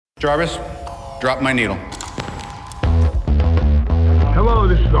Jarvis, drop my needle. Hello,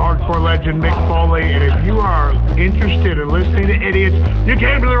 this is the hardcore legend Mick Foley, and if you are interested in listening to idiots, you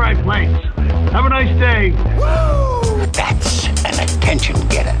came to the right place. Have a nice day. Woo! That's an attention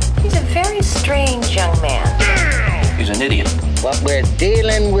getter. He's a very strange young man. He's an idiot. What we're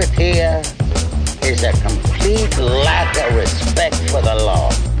dealing with here is a complete lack of respect for the law.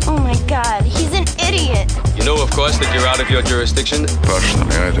 Oh my God, he's an idiot. You know, of course, that you're out of your jurisdiction.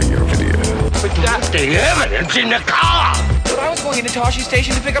 Personally, I think you're an idiot. But that's the evidence in the car. But I was going into Toshi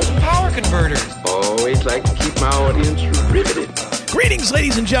Station to pick up some power converters. Always like to keep my audience riveted. Greetings,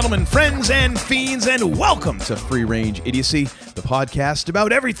 ladies and gentlemen, friends and fiends, and welcome to Free Range Idiocy, the podcast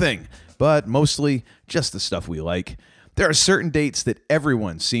about everything, but mostly just the stuff we like. There are certain dates that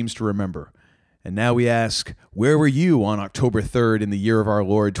everyone seems to remember. And now we ask, where were you on October 3rd in the year of our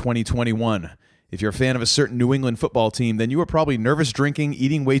Lord 2021? If you're a fan of a certain New England football team, then you were probably nervous drinking,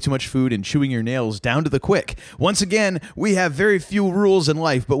 eating way too much food, and chewing your nails down to the quick. Once again, we have very few rules in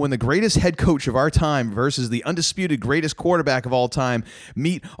life, but when the greatest head coach of our time versus the undisputed greatest quarterback of all time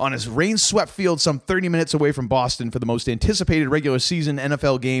meet on a rain-swept field some 30 minutes away from Boston for the most anticipated regular season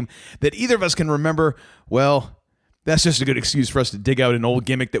NFL game that either of us can remember, well, that's just a good excuse for us to dig out an old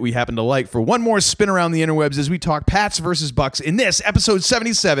gimmick that we happen to like for one more spin around the interwebs as we talk Pats versus Bucks in this episode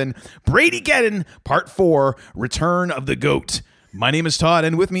 77, Brady-geddon, Part 4, Return of the GOAT. My name is Todd,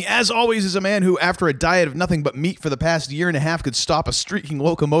 and with me, as always, is a man who, after a diet of nothing but meat for the past year and a half, could stop a streaking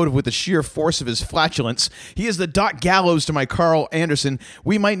locomotive with the sheer force of his flatulence. He is the Doc Gallows to my Carl Anderson.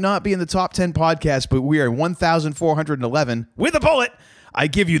 We might not be in the top 10 podcast, but we are 1,411 with a bullet. I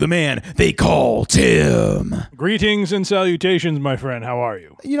give you the man they call Tim. Greetings and salutations, my friend. How are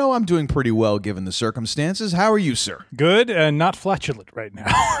you? You know, I'm doing pretty well given the circumstances. How are you, sir? Good and not flatulent right now.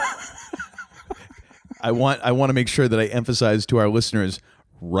 I want to make sure that I emphasize to our listeners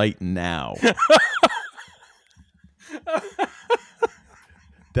right now.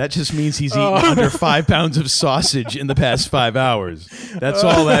 That just means he's eaten under 5 pounds of sausage in the past 5 hours. That's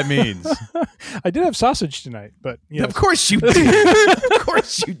all that means. I did have sausage tonight, but yes. Of course you did. Of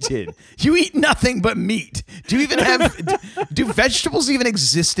course you did. You eat nothing but meat. Do vegetables even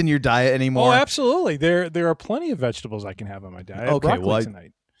exist in your diet anymore? Oh, absolutely. There are plenty of vegetables I can have on my diet. Okay, broccoli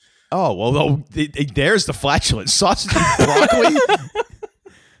tonight. There's the flatulence. Sausage and broccoli?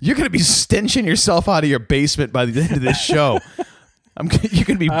 You're going to be stenching yourself out of your basement by the end of this show. You're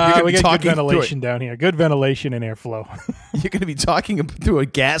going to be we got talking good ventilation down here. Good ventilation and airflow. You're going to be talking through a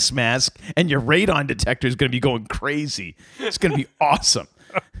gas mask, and your radon detector is going to be going crazy. It's going to be awesome.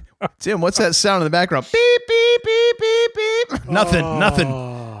 Tim, what's that sound in the background? Beep, beep, beep, beep, beep. Nothing.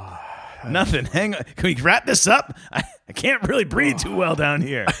 Hang on. Can we wrap this up? I can't really breathe too well down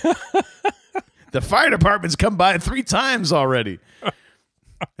here. The fire department's come by 3 times already.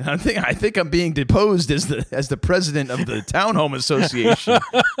 And I think I'm being deposed as the president of the Townhome Association.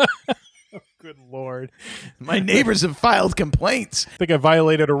 Good Lord. My neighbors have filed complaints. I think I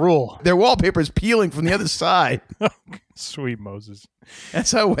violated a rule. Their wallpaper's peeling from the other side. Sweet Moses.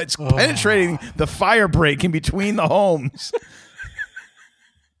 That's how it's penetrating the fire break in between the homes.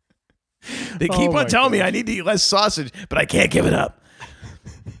 They keep on telling me I need to eat less sausage, but I can't give it up.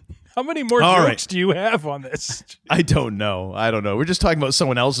 How many more jokes do you have on this? I don't know. We're just talking about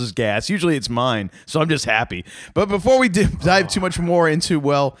someone else's gas. Usually it's mine, so I'm just happy. But before we dive too much more into,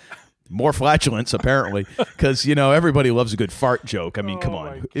 more flatulence, apparently, because, everybody loves a good fart joke. I mean, come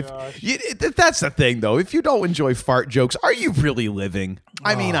on. That's the thing, though. If you don't enjoy fart jokes, are you really living?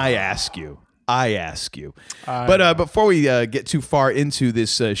 I mean, I ask you. But before we get too far into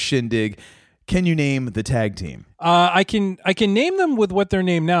this shindig, can you name the tag team? I can name them with what they're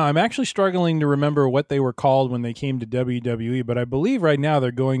named now. I'm actually struggling to remember what they were called when they came to WWE, but I believe right now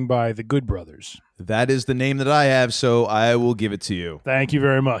they're going by the Good Brothers. That is the name that I have, so I will give it to you. Thank you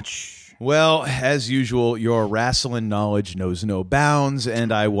very much. Well, as usual, your wrestling knowledge knows no bounds,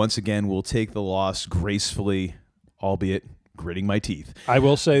 and I once again will take the loss gracefully, albeit gritting my teeth. I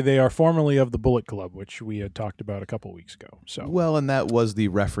will say they are formerly of the Bullet Club, which we had talked about a couple weeks ago. So well, and that was the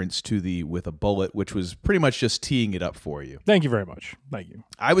reference to the with a bullet, which was pretty much just teeing it up for you. Thank you very much. Thank you.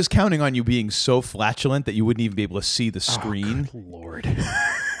 I was counting on you being so flatulent that you wouldn't even be able to see the screen. Oh, good Lord.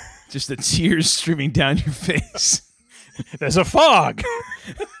 Just the tears streaming down your face. There's a fog.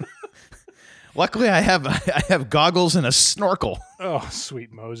 Luckily, I have goggles and a snorkel. Oh,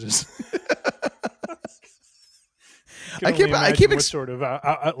 sweet Moses. I keep what sort of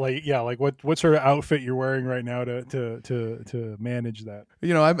what sort of outfit you're wearing right now to manage that.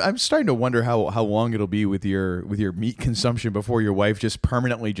 I'm starting to wonder how long it'll be with your meat consumption before your wife just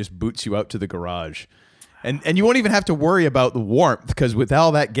permanently just boots you out to the garage. And you won't even have to worry about the warmth because with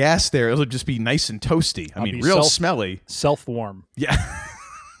all that gas there, it'll just be nice and toasty. I mean, real smelly. Self-warm. Yeah.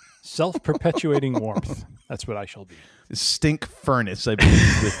 Self-perpetuating warmth. That's what I shall be. Stink furnace, I believe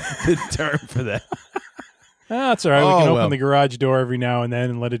is the term for that. That's all right. We can open the garage door every now and then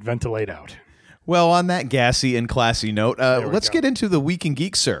and let it ventilate out. Well, on that gassy and classy note, let's get into the Week in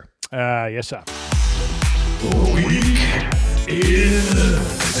Geek, sir. Yes, sir. The Week in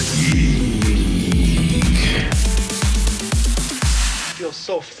Geek. Feels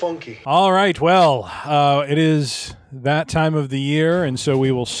so funky. All right. Well, it is that time of the year, and so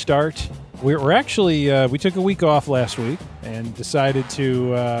we will start. We're actually, we took a week off last week and decided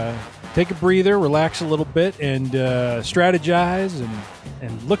to take a breather, relax a little bit, and strategize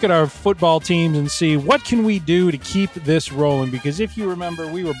and look at our football teams and see what can we do to keep this rolling. Because if you remember,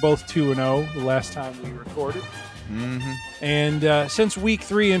 we were both 2-0 the last time we recorded. Mm-hmm. And since week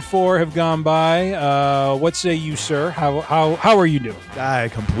 3 and 4 have gone by, what say you, sir? How are you doing? I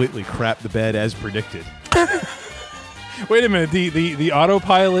completely crapped the bed as predicted. Wait a minute. The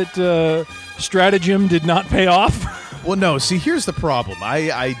autopilot stratagem did not pay off? Well, no. See, here's the problem.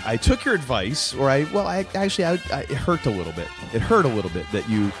 I took your advice, or it hurt a little bit. It hurt a little bit that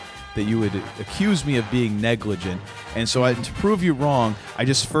you would accuse me of being negligent, and so to prove you wrong, I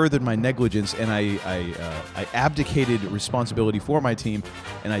just furthered my negligence, and I abdicated responsibility for my team,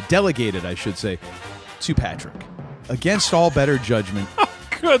 and I delegated, I should say, to Patrick, against all better judgment.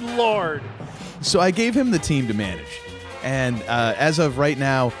 Good Lord! So I gave him the team to manage. And as of right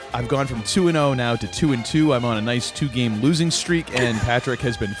now, I've gone from 2-0 now to 2-2. I'm on a nice 2-game losing streak, and Patrick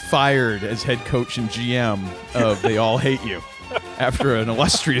has been fired as head coach and GM of They All Hate You after an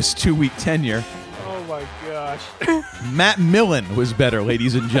illustrious 2-week tenure. Oh, my gosh. Matt Millen was better,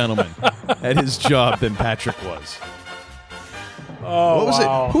 ladies and gentlemen, at his job than Patrick was. Oh, what was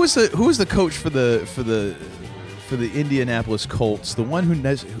wow. it? Who was the coach for the Indianapolis Colts? The one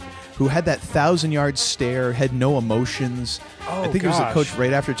who had that 1,000-yard stare, had no emotions. Oh, I think it was the coach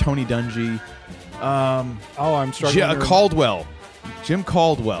right after Tony Dungy. I'm struggling. Caldwell. Jim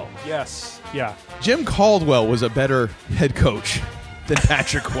Caldwell. Yes. Yeah. Jim Caldwell was a better head coach than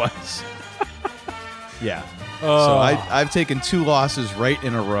Patrick was. Yeah. So I've taken 2 losses right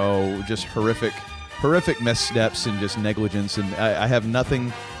in a row, just horrific missteps and just negligence, and I have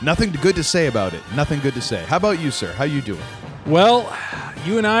nothing good to say about it. Nothing good to say. How about you, sir? How you doing? Well,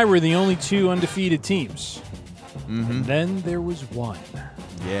 you and I were the only 2 undefeated teams. Mm-hmm. And then there was one.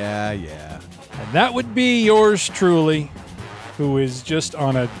 Yeah. And that would be yours truly, who is just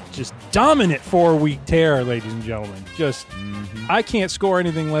on a dominant 4-week tear, ladies and gentlemen. I can't score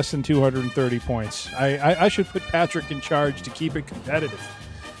anything less than 230 points. I should put Patrick in charge to keep it competitive.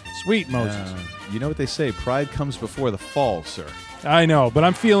 Sweet Moses. You know what they say, pride comes before the fall, sir. I know, but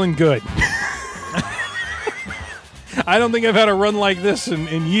I'm feeling good. I don't think I've had a run like this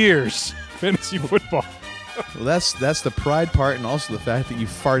in years. Fantasy football. Well, that's the pride part, and also the fact that you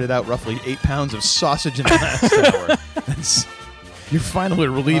farted out roughly 8 pounds of sausage in the last hour. You're finally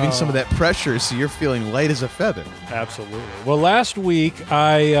relieving some of that pressure, so you're feeling light as a feather. Absolutely. Well, last week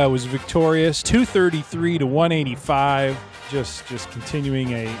I was victorious, 233 to 185. Just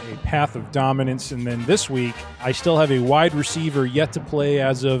continuing a path of dominance. And then this week, I still have a wide receiver yet to play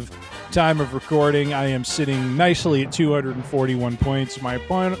as of time of recording. I am sitting nicely at 241 points. My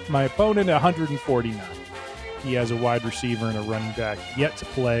opponent at 149. He has a wide receiver and a running back yet to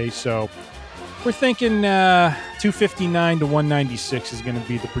play. So we're thinking 259 to 196 is going to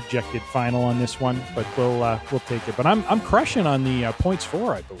be the projected final on this one, but we'll take it. But I'm crushing on the points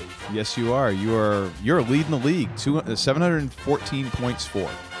for, I believe. Yes, you are. You're leading the league. 714 points for.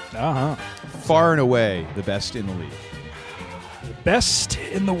 Far and away the best in the league. The best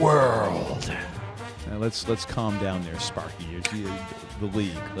in the world. Now let's calm down there, Sparky. The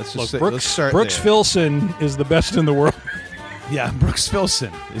league. Let's just let's start Brooks there. Filson is the best in the world. Yeah, Brooks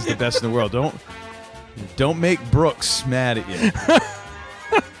Filson is the best in the world. Don't make Brooks mad at you.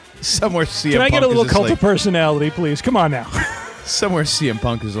 Somewhere CM Punk Can I get a little is cult like, of personality, please? Come on now. Somewhere CM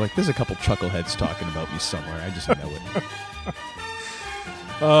Punk is like, there's a couple chuckleheads talking about me somewhere. I just know it.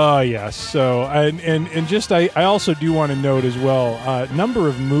 Oh, yes. So, and just I also do want to note as well, number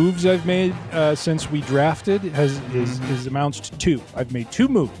of moves I've made since we drafted is amounts to 2. I've made 2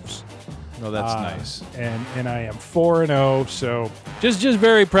 moves. Oh, that's nice. And I am 4-0, so just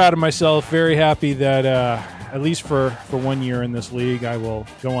very proud of myself. Very happy that at least for 1 year in this league, I will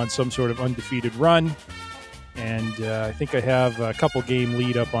go on some sort of undefeated run. And I think I have a couple game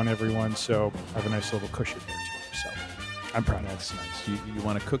lead up on everyone, so I have a nice little cushion there too. So I'm proud. That's nice. You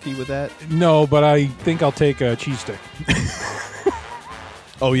want a cookie with that? No, but I think I'll take a cheese stick.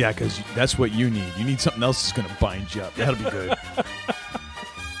 Oh, yeah, because that's what you need. You need something else that's going to bind you up. That'll be good.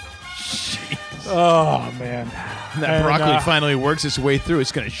 Oh, man. That broccoli finally works its way through.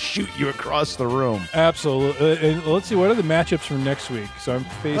 It's going to shoot you across the room. Absolutely. And let's see, what are the matchups for next week? So I'm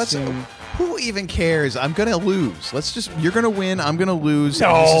facing... Who even cares? I'm going to lose. You're going to win. I'm going to lose.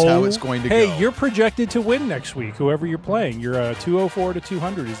 No. And this is how it's going to go. Hey, you're projected to win next week, whoever you're playing. You're 204 to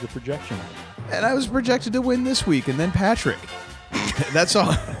 200 is the projection. And I was projected to win this week, and then Patrick. That's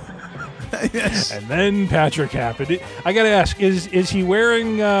all. Yes. And then Patrick happened. I got to ask, is he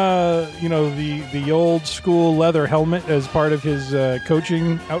wearing the old school leather helmet as part of his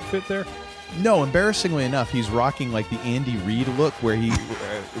coaching outfit there? No, embarrassingly enough, he's rocking like the Andy Reid look where he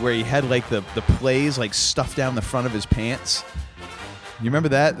had like the plays like stuffed down the front of his pants. You remember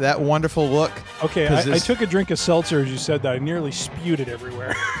that wonderful look? Okay, I took a drink of seltzer as you said that. I nearly spewed it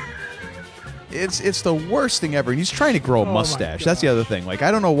everywhere. It's the worst thing ever, and he's trying to grow a mustache. That's the other thing. Like,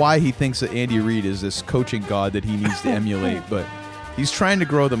 I don't know why he thinks that Andy Reid is this coaching god that he needs to emulate, but he's trying to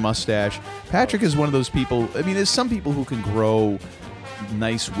grow the mustache. Patrick is one of those people. I mean, there's some people who can grow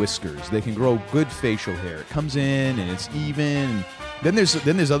nice whiskers. They can grow good facial hair. It comes in and it's even. Then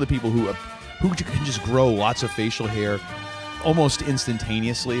there's other people who can just grow lots of facial hair almost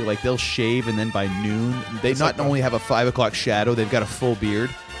instantaneously. Like, they'll shave and then by noon they not only have a 5 o'clock shadow, they've got a full beard.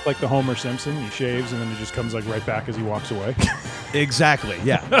 Like the Homer Simpson, he shaves and then it just comes like right back as he walks away. Exactly.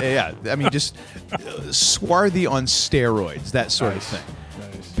 Yeah. I mean, just swarthy on steroids, that sort of thing.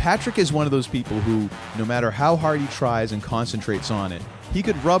 Nice. Patrick is one of those people who, no matter how hard he tries and concentrates on it, he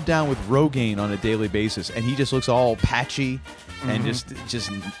could rub down with Rogaine on a daily basis, and he just looks all patchy and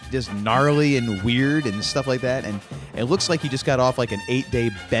just gnarly and weird and stuff like that. And it looks like he just got off like an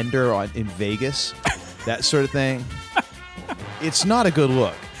 8-day bender in Vegas, that sort of thing. It's not a good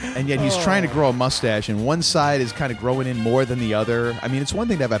look. And yet he's trying to grow a mustache, and one side is kind of growing in more than the other. I mean, it's one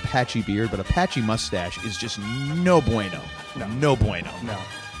thing to have a patchy beard, but a patchy mustache is just no bueno. No bueno. No,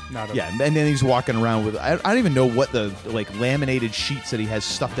 not at all. Yeah, and then he's walking around with, I don't even know what the like laminated sheets that he has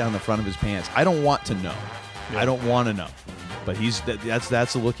stuffed down the front of his pants. I don't want to know. Yeah. I don't want to know. But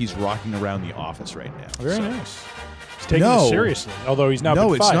that's the look he's rocking around the office right now. Very nice. He's taking it seriously, although he's now been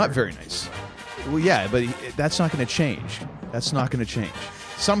fired. No, it's not very nice. Well, yeah, but that's not going to change. That's not going to change.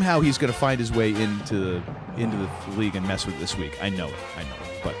 Somehow he's going to find his way into the league and mess with it this week. I know it.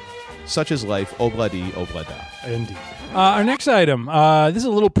 But such is life. Obladi, oblada. Indeed. Our next item. This is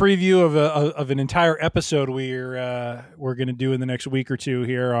a little preview of an entire episode we're going to do in the next week or two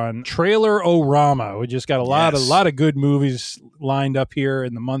here on Trailer-O-Rama. We just got a lot of good movies lined up here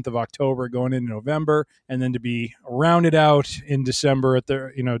in the month of October, going into November, and then to be rounded out in December at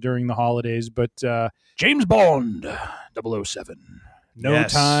during the holidays. But James Bond, 007. No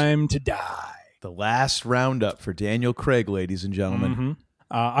Time to Die. The last roundup for Daniel Craig, ladies and gentlemen. Mm-hmm.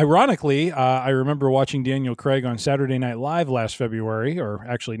 Ironically, I remember watching Daniel Craig on Saturday Night Live last February, or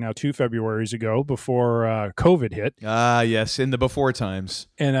actually now 2 Februaries ago, before COVID hit. Yes, in the before times.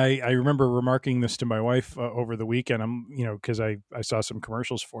 And I remember remarking this to my wife over the weekend. Because I saw some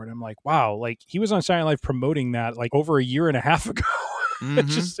commercials for it. I'm like, wow, like he was on Saturday Night Live promoting that like over a year and a half ago.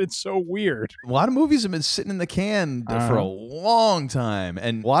 Mm-hmm. It's so weird. A lot of movies have been sitting in the can for a long time,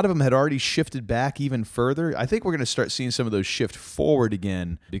 and a lot of them had already shifted back even further. I think we're going to start seeing some of those shift forward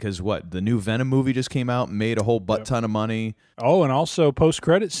again because the new Venom movie just came out and made a whole ton of money. Oh, and also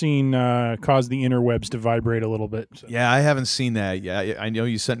post-credit scene caused the interwebs to vibrate a little bit. So. Yeah, I haven't seen that. Yeah, I know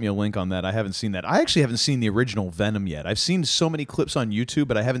you sent me a link on that. I haven't seen that. I actually haven't seen the original Venom yet. I've seen so many clips on YouTube,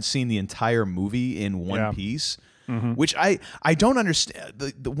 but I haven't seen the entire movie in one piece. Mm-hmm. Which I don't understand.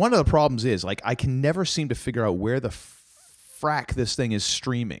 One of the problems is like I can never seem to figure out where the frack this thing is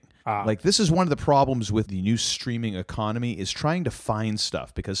streaming. Like this is one of the problems with the new streaming economy is trying to find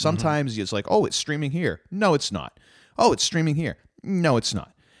stuff because sometimes it's like, oh, it's streaming here. No, it's not. Oh, it's streaming here. No, it's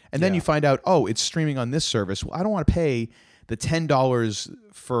not. And then you find out, oh, it's streaming on this service. Well, I don't want to pay the $10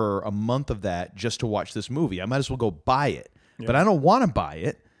 for a month of that just to watch this movie. I might as well go buy it. Yeah. But I don't want to buy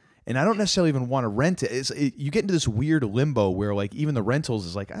it. And I don't necessarily even want to rent it. You get into this weird limbo where, like, even the rentals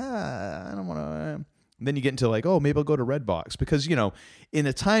is like, I don't want to. Then you get into like, oh, maybe I'll go to Redbox because in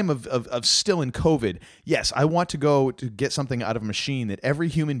a time of still in COVID, yes, I want to go to get something out of a machine that every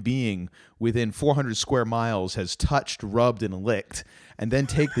human being within 400 square miles has touched, rubbed, and licked, and then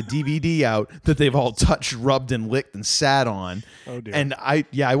take the DVD out that they've all touched, rubbed, and licked and sat on. Oh dear. And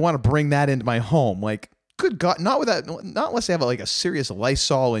I want to bring that into my home, like. Good God, not unless they have like a serious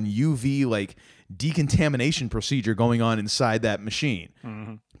Lysol and UV like decontamination procedure going on inside that machine.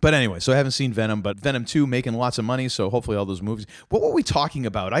 Mm-hmm. But anyway, so I haven't seen Venom, but Venom 2 making lots of money, so hopefully all those movies. What were we talking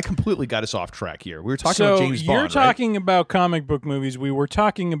about? I completely got us off track here. We were talking about James Bond, you're talking about comic book movies. We were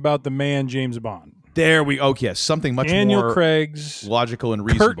talking about the man James Bond. There we go. Yes, something much Daniel more Craig's logical and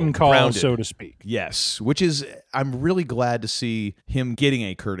reasonable. Curtain call, grounded. so to speak. Yes, which is, I'm really glad to see him getting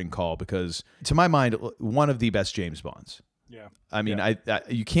a curtain call because, to my mind, one of the best James Bonds. Yeah. I mean, I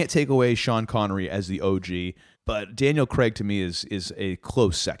you can't take away Sean Connery as the OG, but Daniel Craig to me is a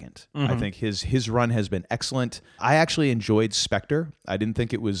close second. I think his run has been excellent. I actually enjoyed Spectre. I didn't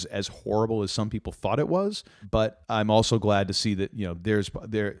think it was as horrible as some people thought it was, but I'm also glad to see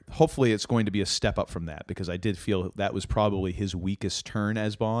that, hopefully it's going to be a step up from that because I did feel that was probably his weakest turn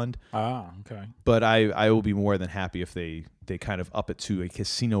as Bond. Ah, okay. But I will be more than happy if they kind of up it to a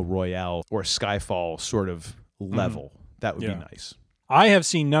Casino Royale or Skyfall sort of level. That would be nice. I have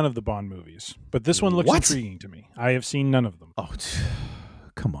seen none of the Bond movies, but this one looks What? intriguing to me. I have seen none of them. Oh,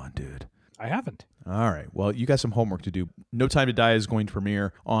 come on, dude. I haven't. All right. Well, you got some homework to do. No Time to Die is going to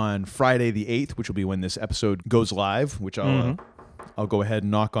premiere on Friday the 8th, which will be when this episode goes live, which I'll go ahead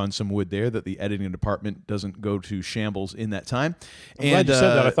and knock on some wood there that the editing department doesn't go to shambles in that time. I'm glad you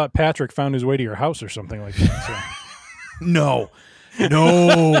said that. I thought Patrick found his way to your house or something like that. So. No.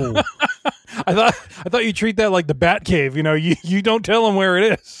 I thought you treat that like the Bat Cave. You don't tell him where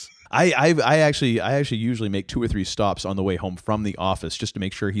it is. I actually usually make 2 or 3 stops on the way home from the office just to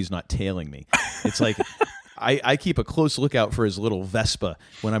make sure he's not tailing me. It's like I keep a close lookout for his little Vespa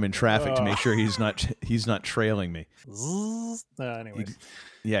when I'm in traffic to make sure he's not trailing me. Anyways.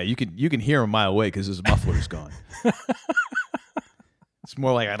 Yeah, you can hear him a mile away because his muffler's gone. It's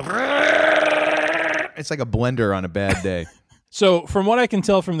more like it's like a blender on a bad day. So from what I can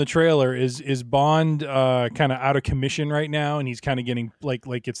tell from the trailer, is Bond kind of out of commission right now, and he's kind of getting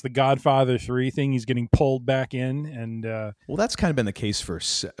like it's the Godfather 3 thing. He's getting pulled back in, and well, that's kind of been the case for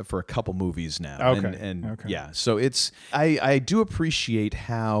a couple movies now. Okay, and yeah, so it's I do appreciate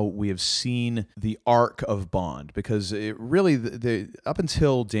how we have seen the arc of Bond because it really the up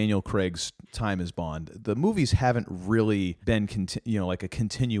until Daniel Craig's time as Bond, the movies haven't really been like a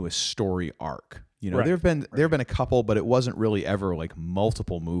continuous story arc. Right, there have been a couple, but it wasn't really ever like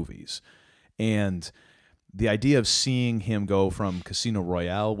multiple movies. And the idea of seeing him go from Casino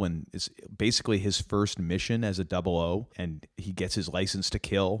Royale when it's basically his first mission as a 00 and he gets his license to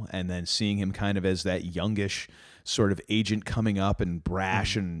kill, and then seeing him kind of as that youngish sort of agent coming up and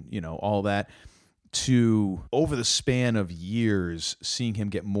brash and all that, to over the span of years seeing him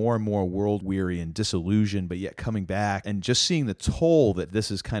get more and more world weary and disillusioned, but yet coming back and just seeing the toll that this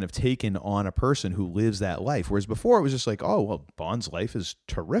has kind of taken on a person who lives that life. Whereas before it was just like, oh, well, Bond's life is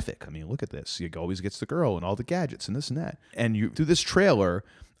terrific. I mean, look at this. He always gets the girl and all the gadgets and this and that. And you through this trailer,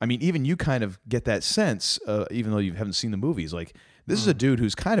 I mean, even you kind of get that sense, even though you haven't seen the movies, like this is a dude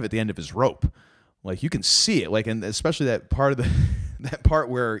who's kind of at the end of his rope. Like you can see it, like, and especially that part of that part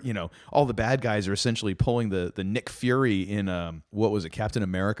where all the bad guys are essentially pulling the Nick Fury in what was it, Captain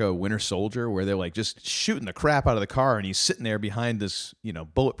America: Winter Soldier, where they're like just shooting the crap out of the car, and he's sitting there behind this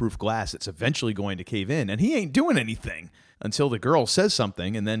bulletproof glass that's eventually going to cave in, and he ain't doing anything until the girl says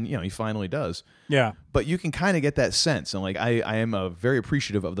something, and then he finally does. Yeah. But you can kind of get that sense, and like I am very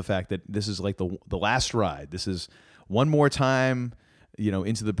appreciative of the fact that this is like the last ride. This is one more time.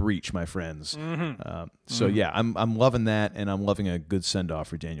 Into the breach, my friends. So yeah, I'm loving that, and I'm loving a good send off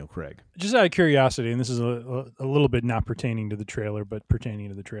for Daniel Craig. Just out of curiosity, and this is a little bit not pertaining to the trailer, but pertaining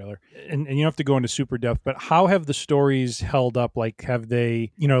to the trailer, and you don't have to go into super depth, but how have the stories held up? Like, have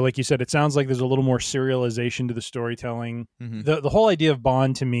they, like you said, it sounds like there's a little more serialization to the storytelling. The whole idea of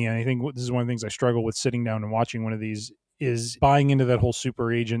Bond to me, and I think this is one of the things I struggle with sitting down and watching one of these, is buying into that whole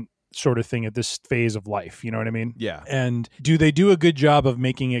super agent sort of thing at this phase of life. You know what I mean? Yeah. And do they do a good job of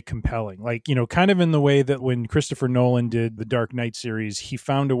making it compelling? Like, kind of in the way that when Christopher Nolan did the Dark Knight series, he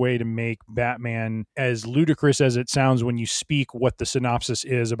found a way to make Batman, as ludicrous as it sounds when you speak what the synopsis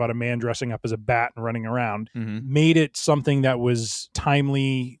is about a man dressing up as a bat and running around, made it something that was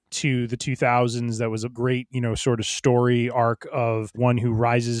timely to the 2000s, that was a great, sort of story arc of one who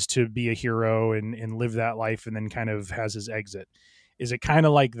rises to be a hero and live that life and then kind of has his exit. Is it kind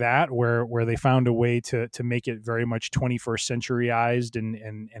of like that where they found a way to make it very much 21st centuryized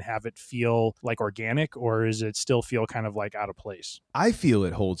and have it feel like organic, or is it still feel kind of like out of place? I feel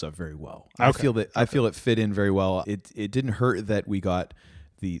it holds up very well. Okay. I feel it fit in very well. It didn't hurt that we got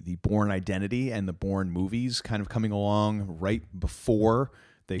the Bourne Identity and the Bourne movies kind of coming along right before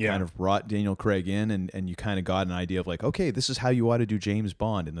They kind of brought Daniel Craig in, and you kind of got an idea of like, okay, this is how you ought to do James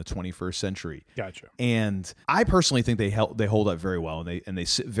Bond in the 21st century. Gotcha. And I personally think they hold up very well, and they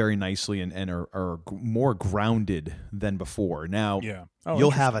sit very nicely and are more grounded than before. Now,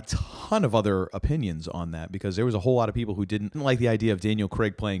 you'll have a ton of other opinions on that, because there was a whole lot of people who didn't like the idea of Daniel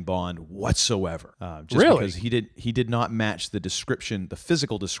Craig playing Bond whatsoever. Because he did not match the description, the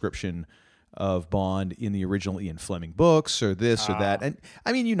physical description of Bond in the original Ian Fleming books, or this or that. And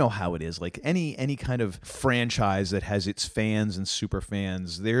I mean, you know how it is. Like any kind of franchise that has its fans and super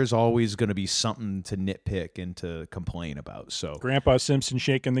fans, there's always going to be something to nitpick and to complain about. So Grandpa Simpson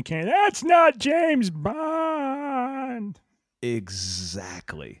shaking the can. That's not James Bond.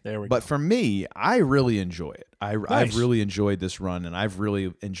 Exactly. There we go. But for me, I really enjoy it. I've really enjoyed this run, and I've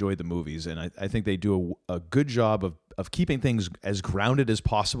really enjoyed the movies, and I think they do a good job of keeping things as grounded as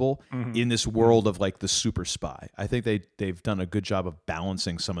possible in this world of like the super spy. I think they've done a good job of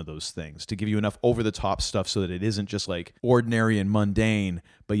balancing some of those things to give you enough over-the-top stuff so that it isn't just like ordinary and mundane,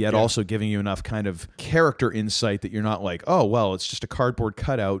 but yet also giving you enough kind of character insight that you're not like, oh, well, it's just a cardboard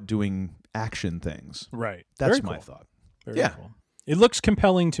cutout doing action things. Right. That's my thought. Very cool. It looks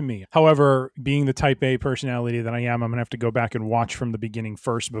compelling to me. However, being the type A personality that I am, I'm going to have to go back and watch from the beginning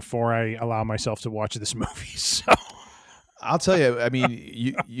first before I allow myself to watch this movie. So I'll tell you, I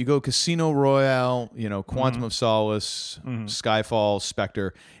mean, you go Casino Royale, Quantum of Solace, Skyfall,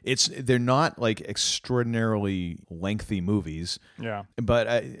 Spectre. They're not like extraordinarily lengthy movies. Yeah. But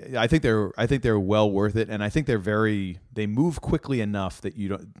I think they're well worth it, and I think they move quickly enough that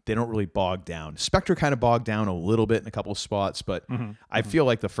they don't really bog down. Spectre kind of bogged down a little bit in a couple of spots, but I feel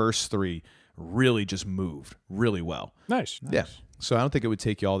like the first three really just moved really well. Nice. Yeah. So I don't think it would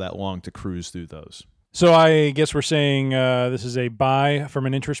take you all that long to cruise through those. So I guess we're saying this is a buy from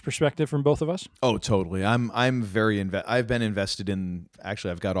an interest perspective from both of us? Oh, totally. I'm very I've been invested in.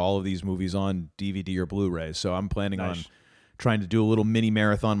 Actually, I've got all of these movies on DVD or Blu-ray, so I'm planning on trying to do a little mini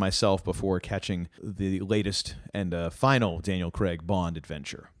marathon myself before catching the latest and final Daniel Craig Bond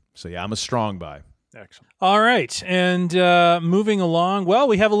adventure. So yeah, I'm a strong buy. Excellent. All right. And moving along, well,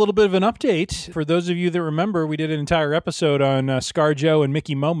 we have a little bit of an update. For those of you that remember, we did an entire episode on ScarJo and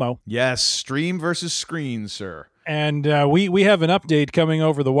Mickey Momo. Yes, stream versus screen, sir. And we have an update coming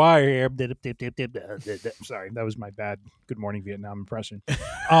over the wire here. Sorry, that was my bad Good Morning Vietnam impression.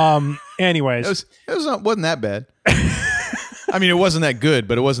 Anyways. Wasn't that bad. I mean, it wasn't that good,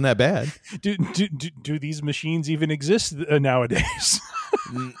 but it wasn't that bad. Do these machines even exist nowadays?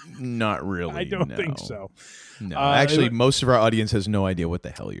 Not really. I don't think so. No, actually, most of our audience has no idea what the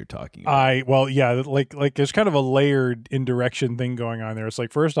hell you're talking about. Like there's kind of a layered indirection thing going on there. It's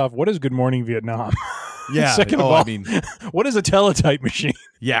like, first off, what is Good Morning Vietnam? Yeah. Second of all, what is a teletype machine?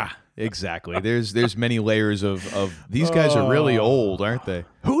 Yeah, exactly. There's many layers of these guys are really old, aren't they?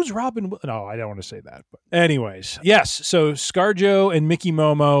 Who's Robin? No, I don't want to say that. But anyways, yes. So ScarJo and Mickey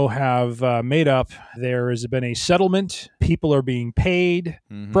Momo have made up. There has been a settlement. People are being paid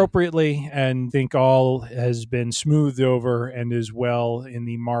appropriately, and I think all has been smoothed over and is well in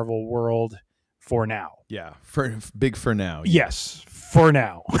the Marvel world for now. Yeah, for now. Yes, for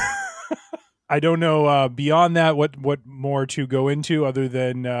now. I don't know beyond that what more to go into other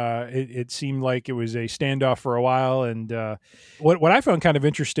than it seemed like it was a standoff for a while. And what I found kind of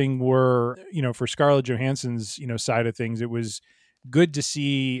interesting were, for Scarlett Johansson's, side of things, it was good to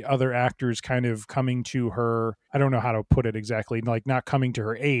see other actors kind of coming to her. I don't know how to put it exactly, like not coming to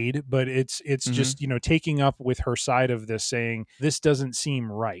her aid, but it's just, taking up with her side of this, saying this doesn't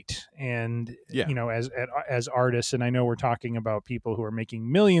seem right. And, as artists, and I know we're talking about people who are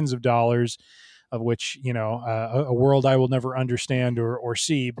making millions of dollars, of which, a world I will never understand or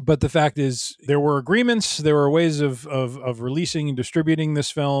see. But the fact is, there were agreements, there were ways of releasing and distributing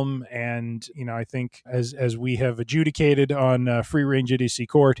this film. And, I think as we have adjudicated on Free Range Idiocy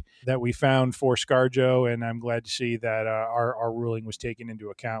Court, that we found for ScarJo, and I'm glad to see that our ruling was taken into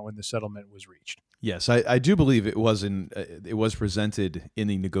account when the settlement was reached. Yes, I do believe it was presented in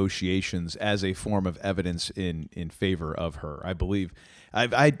the negotiations as a form of evidence in favor of her. I believe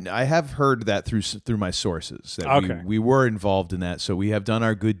I have heard that through my sources that we were involved in that, so we have done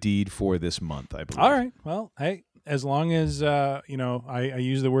our good deed for this month, I believe. All right. Well, hey, as long as I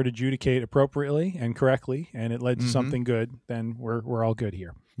use the word adjudicate appropriately and correctly, and it led to something good, then we're all good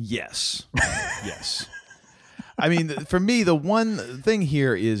here. Yes. Yes. I mean, for me, the one thing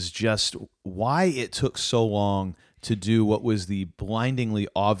here is just why it took so long to do what was the blindingly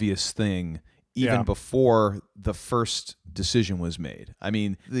obvious thing even before the first decision was made. I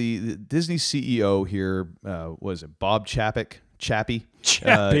mean, the Disney CEO here, was it Bob Chapek? Chappie.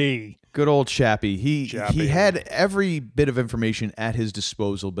 Chappie. Good old Chappie. He Chappie. had every bit of information at his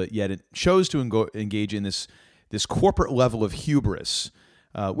disposal, but yet it chose to engage in this corporate level of hubris,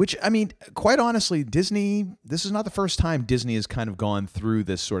 which, I mean, quite honestly, Disney, this is not the first time Disney has kind of gone through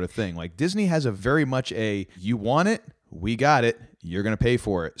this sort of thing. Like, Disney has a very much a, you want it, we got it, you're going to pay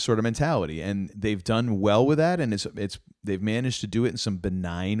for it sort of mentality. And they've done well with that, and they've managed to do it in some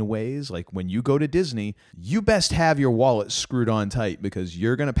benign ways. Like, when you go to Disney, you best have your wallet screwed on tight because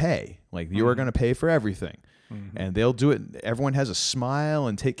you're going to pay. Like, you are going to pay for everything. Mm-hmm. And they'll do it. Everyone has a smile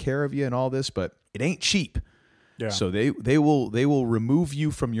and take care of you and all this, but it ain't cheap. Yeah. So they will remove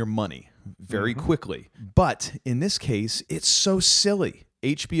you from your money very quickly. But in this case, it's so silly.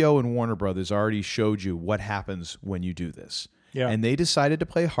 HBO and Warner Brothers already showed you what happens when you do this. Yeah. And they decided to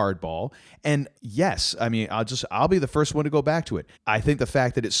play hardball. And yes, I mean, I'll be the first one to go back to it. I think the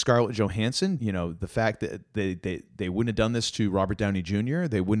fact that it's Scarlett Johansson, you know, the fact that they wouldn't have done this to Robert Downey Jr.,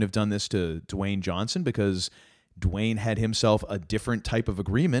 they wouldn't have done this to Dwayne Johnson because Dwayne had himself a different type of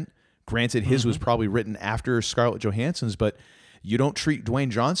agreement. Granted, his was probably written after Scarlett Johansson's, but you don't treat Dwayne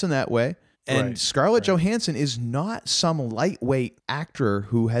Johnson that way. And Scarlett Johansson is not some lightweight actor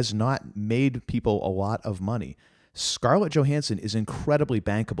who has not made people a lot of money. Scarlett Johansson is incredibly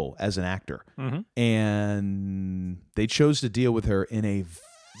bankable as an actor. Mm-hmm. And they chose to deal with her in a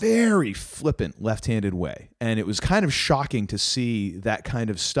very flippant left-handed way. And it was kind of shocking to see that kind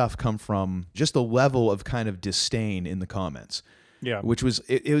of stuff come from just the level of kind of disdain in the comments. Yeah, which was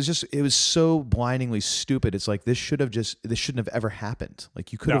it was so blindingly stupid. It's like this shouldn't have ever happened.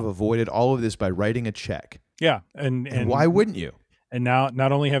 Like, you could have avoided all of this by writing a check. Yeah, and why wouldn't you? And now,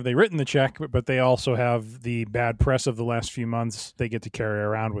 not only have they written the check, but they also have the bad press of the last few months they get to carry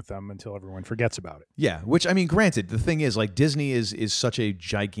around with them until everyone forgets about it. Yeah, which, I mean, granted, the thing is, like, Disney is such a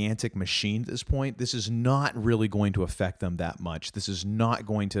gigantic machine at this point. This is not really going to affect them that much. This is not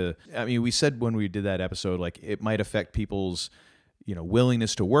going to, I mean, we said when we did that episode, like, it might affect people's, you know,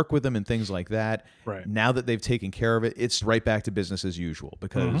 willingness to work with them and things like that. Right. Now that they've taken care of it, it's right back to business as usual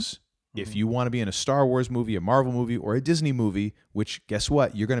because if you want to be in a Star Wars movie, a Marvel movie, or a Disney movie, which, guess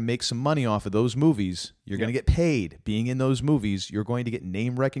what? You're going to make some money off of those movies. You're going to get paid being in those movies. You're going to get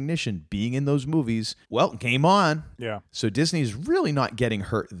name recognition being in those movies. Well, game on. Yeah. So Disney's really not getting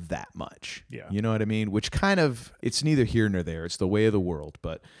hurt that much. Yeah. You know what I mean? Which kind of, it's neither here nor there. It's the way of the world.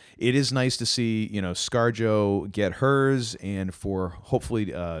 But it is nice to see, you know, ScarJo get hers, and for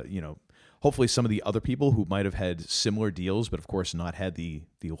hopefully, hopefully some of the other people who might have had similar deals, but of course not had the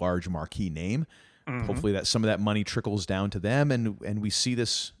large marquee name. Mm-hmm. Hopefully that some of that money trickles down to them, and we see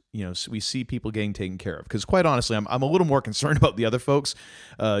this, you know, we see people getting taken care of. Because quite honestly, I'm a little more concerned about the other folks.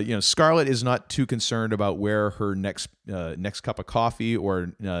 Scarlett is not too concerned about where her next cup of coffee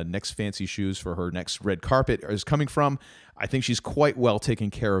or next fancy shoes for her next red carpet is coming from. I think she's quite well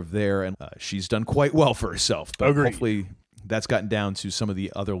taken care of there, and she's done quite well for herself. But hopefully that's gotten down to some of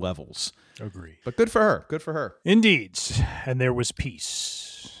the other levels. Agreed. But good for her. Good for her. Indeed. And there was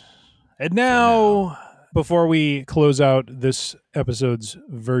peace. And now, before we close out this episode's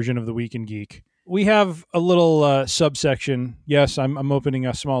version of The Week in Geek, we have a little subsection. Yes, I'm opening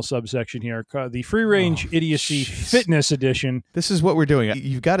a small subsection here. The Free Range Idiocy Fitness Edition. This is what we're doing.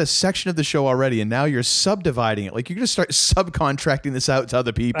 You've got a section of the show already, and now you're subdividing it. Like, you're going to start subcontracting this out to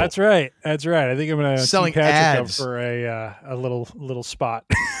other people. That's right. That's right. I think I'm going to selling Patrick ads up for a little spot.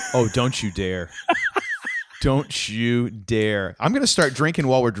 Oh, don't you dare. Don't you dare. I'm going to start drinking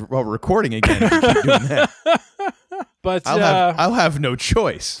while we're recording again if you keep doing that. But I'll have no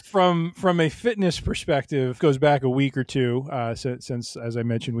choice. From a fitness perspective, goes back a week or two since, as I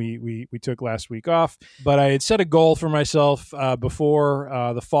mentioned, we took last week off. But I had set a goal for myself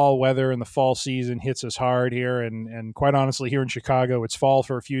before the fall weather and the fall season hits us hard here. And quite honestly, here in Chicago, it's fall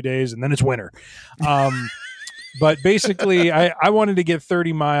for a few days and then it's winter. But basically, I wanted to get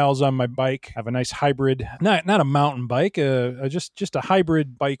 30 miles on my bike, have a nice hybrid, not a mountain bike, just a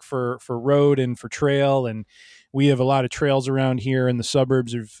hybrid bike for road and for trail. And we have a lot of trails around here in the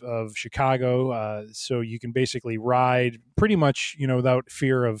suburbs of Chicago, so you can basically ride pretty much, you know, without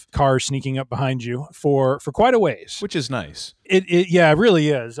fear of cars sneaking up behind you for quite a ways. Which is nice. It really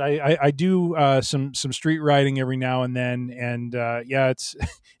is. I do some street riding every now and then, and it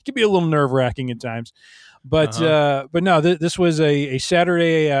can be a little nerve-wracking at times. But no, this was a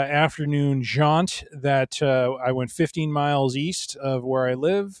Saturday afternoon jaunt that I went 15 miles east of where I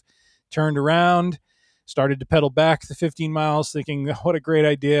live, turned around, started to pedal back the 15 miles, thinking, what a great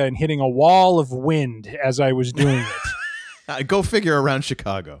idea, and hitting a wall of wind as I was doing it. Go figure around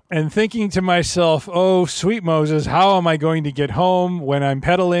Chicago. And thinking to myself, oh, sweet Moses, how am I going to get home when I'm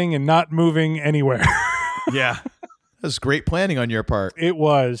pedaling and not moving anywhere? Yeah. That's great planning on your part. It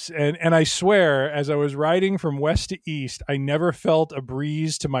was. And I swear, as I was riding from west to east, I never felt a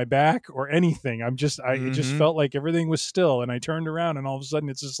breeze to my back or anything. It just felt like everything was still. And I turned around and all of a sudden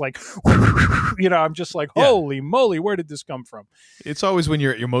it's just like, I'm just like, holy moly, where did this come from? It's always when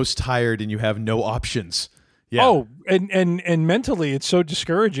you're most tired and you have no options. Yeah. Oh, and mentally it's so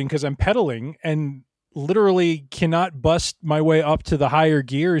discouraging because I'm pedaling and literally cannot bust my way up to the higher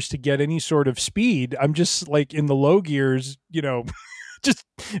gears to get any sort of speed. I'm just like in the low gears, just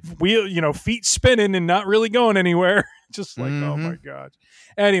feet spinning and not really going anywhere. Just like, oh my God.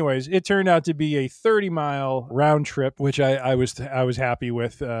 Anyways, it turned out to be a 30-mile round trip, which I was happy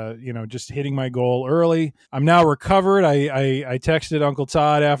with, just hitting my goal early. I'm now recovered. I texted Uncle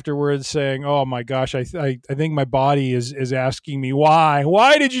Todd afterwards saying, oh my gosh, I think my body is asking me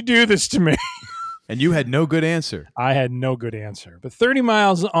why did you do this to me? And you had no good answer. I had no good answer. But 30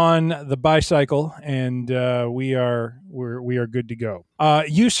 miles on the bicycle, and we are good to go.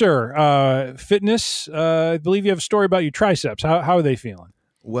 You, sir, fitness. I believe you have a story about your triceps. How are they feeling?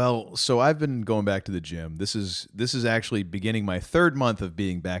 Well, so I've been going back to the gym. This is actually beginning my 3rd month of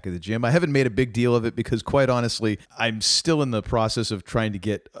being back at the gym. I haven't made a big deal of it because, quite honestly, I'm still in the process of trying to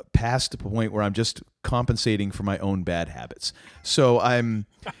get past the point where I'm just compensating for my own bad habits. So I'm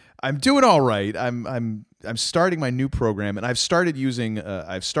doing all right. I'm starting my new program, and I've started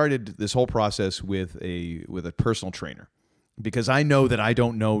this whole process with a personal trainer because I know that I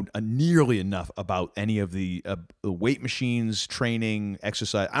don't know nearly enough about any of the weight machines, training,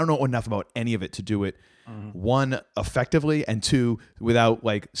 exercise. I don't know enough about any of it to do it, one, effectively, and two, without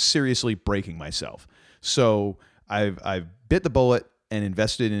like seriously breaking myself. So I've bit the bullet and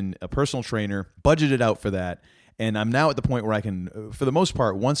invested in a personal trainer, budgeted out for that. And I'm now at the point where I can, for the most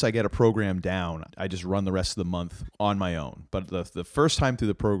part, once I get a program down, I just run the rest of the month on my own. But the first time through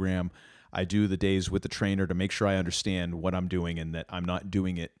the program, I do the days with the trainer to make sure I understand what I'm doing and that I'm not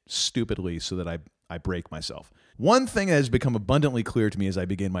doing it stupidly so that I break myself. One thing that has become abundantly clear to me as I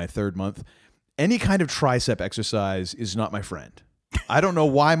begin my 3rd month, any kind of tricep exercise is not my friend. I don't know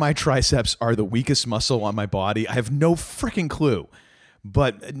why my triceps are the weakest muscle on my body. I have no freaking clue.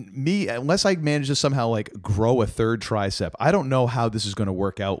 But me, unless I manage to somehow like grow a 3rd tricep, I don't know how this is going to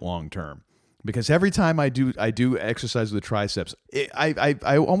work out long term. Because every time I do exercise with the triceps,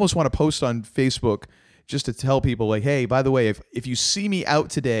 I almost want to post on Facebook just to tell people like, hey, by the way, if you see me out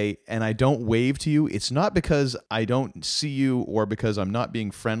today and I don't wave to you, it's not because I don't see you or because I'm not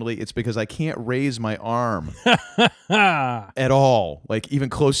being friendly. It's because I can't raise my arm at all, like even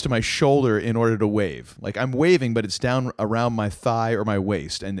close to my shoulder in order to wave. Like I'm waving, but it's down around my thigh or my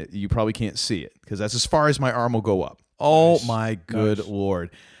waist, and you probably can't see it because that's as far as my arm will go up. Oh, nice. My good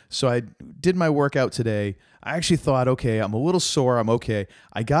Lord. So I did my workout today. I actually thought, okay, I'm a little sore. I'm okay.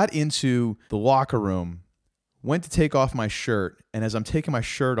 I got into the locker room, went to take off my shirt, and as I'm taking my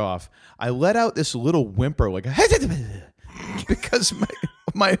shirt off, I let out this little whimper, like because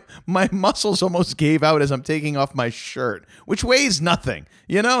my muscles almost gave out as I'm taking off my shirt, which weighs nothing.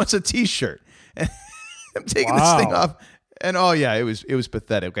 It's a t-shirt. And I'm taking this thing off. And oh yeah, it was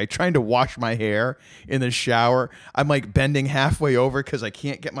pathetic. Okay, trying to wash my hair in the shower, I'm like bending halfway over because I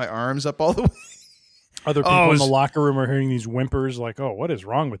can't get my arms up all the way. Other people in the locker room are hearing these whimpers, like, "Oh, what is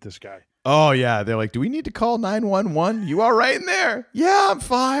wrong with this guy?" Oh yeah, they're like, "Do we need to call 911? You all right in there?" Yeah, I'm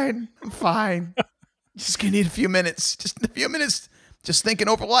fine. Just gonna need a few minutes. Just thinking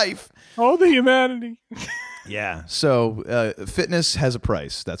over life. Oh, the humanity. Yeah. So fitness has a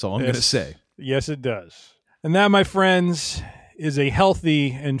price. That's all I'm gonna say. Yes, it does. And that, my friends, is a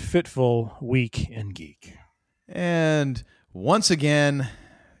healthy and fitful Week in Geek. And once again,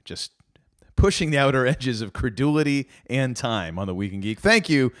 just pushing the outer edges of credulity and time on the Week in Geek. Thank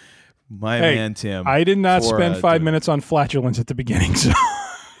you, my man, Tim. I did not spend 5 minutes on flatulence at the beginning. So,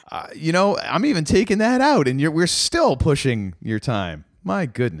 I'm even taking that out, and we're still pushing your time. My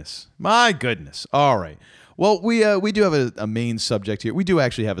goodness. All right. Well, we do have a main subject here. We do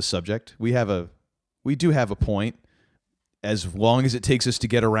actually have a subject. We do have a point, as long as it takes us to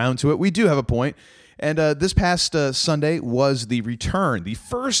get around to it. We do have a point. And this past Sunday was the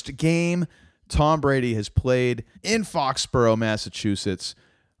first game Tom Brady has played in Foxborough, Massachusetts,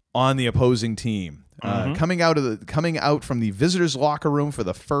 on the opposing team. Coming out from the visitors' locker room for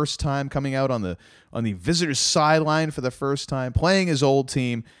the first time, coming out on the visitors' sideline for the first time, playing his old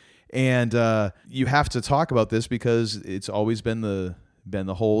team. And you have to talk about this because it's always been the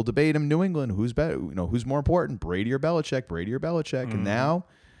whole debate in New England. Who's better? Who's more important, Brady or Belichick? And now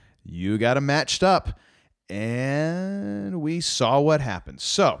you got them matched up, and we saw what happened.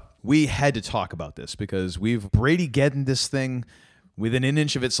 So we had to talk about this because Brady getting this thing within an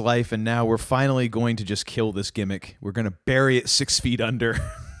inch of its life, and now we're finally going to just kill this gimmick. We're going to bury it 6 feet under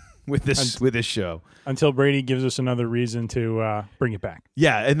with this show. Until Brady gives us another reason to bring it back.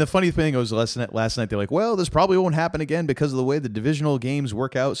 Yeah, and the funny thing was last night they're like, well, this probably won't happen again because of the way the divisional games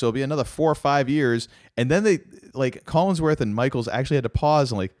work out, so it'll be another 4 or 5 years. And then they, like, Collinsworth and Michaels actually had to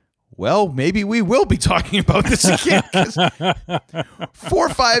pause and like, well, maybe we will be talking about this again. 4 or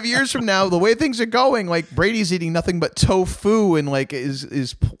 5 years from now, the way things are going, like Brady's eating nothing but tofu and like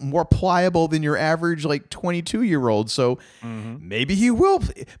is more pliable than your average like 22-year-old. So maybe he will.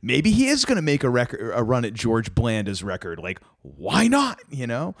 Maybe he is going to make a run at George Blanda's record. Like, why not? You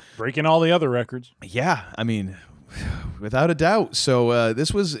know, breaking all the other records. Yeah, I mean, without a doubt. So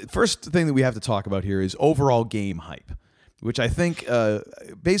this was first thing that we have to talk about here is overall game hype, which I think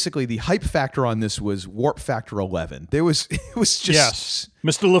basically the hype factor on this was warp factor 11. It was just yes,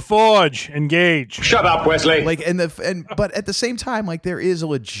 Mr. LaForge, engage. Shut up, Wesley. Like but at the same time, like there is a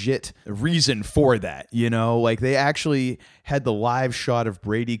legit reason for that. You know, like they actually had the live shot of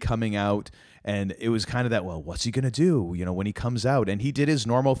Brady coming out. And it was kind of that, well, what's he going to do, you know, when he comes out? And he did his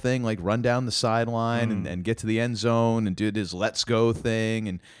normal thing, like run down the sideline and get to the end zone and did his let's go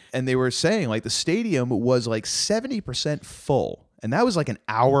thing. And they were saying, like, the stadium was like 70% full. And that was like an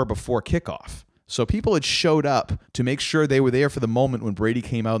hour before kickoff. So people had showed up to make sure they were there for the moment when Brady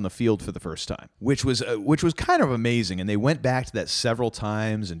came out in the field for the first time, which was kind of amazing. And they went back to that several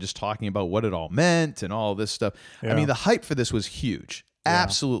times and just talking about what it all meant and all this stuff. Yeah. I mean, the hype for this was huge.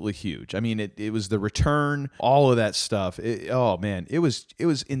 Absolutely huge. I mean, it was the return, all of that stuff. Oh man, it was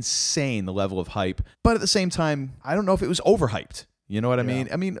insane, the level of hype. But at the same time, I don't know if it was overhyped. You know what I mean?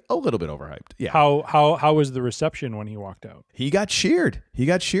 I mean, a little bit overhyped. Yeah. How was the reception when he walked out? He got cheered. He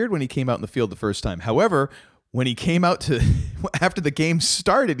got cheered when he came out in the field the first time. However, when he came out after the game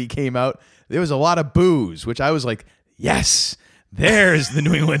started, he came out, there was a lot of boos, which I was like, yes, there's the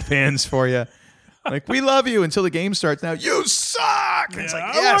New England fans for you. Like, we love you until the game starts. Now, you suck. It's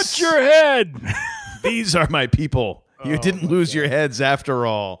like, yes. I want your head. These are my people. You didn't lose your heads after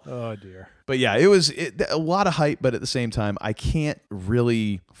all. Oh, dear. But yeah, it was a lot of hype, but at the same time, I can't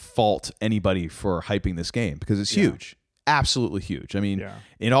really fault anybody for hyping this game because it's huge. Absolutely huge. I mean,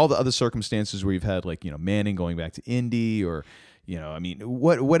 in all the other circumstances where you've had, like, you know, Manning going back to Indy or, you know, I mean,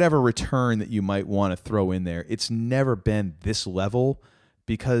 whatever return that you might want to throw in there, it's never been this level.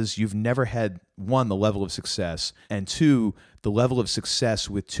 Because you've never had, one, the level of success, and two, the level of success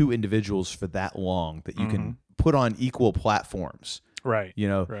with two individuals for that long that you can put on equal platforms. Right. You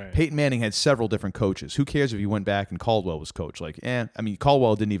know, Peyton Manning had several different coaches. Who cares if you went back and Caldwell was coach? Like, I mean,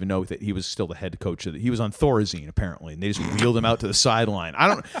 Caldwell didn't even know that he was still the head coach. He was on Thorazine, apparently, and they just wheeled him out to the sideline.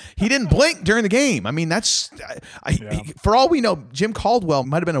 He didn't blink during the game. I mean, for all we know, Jim Caldwell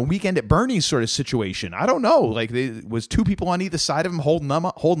might have been a weekend at Bernie's sort of situation. I don't know. Like, was two people on either side of him holding him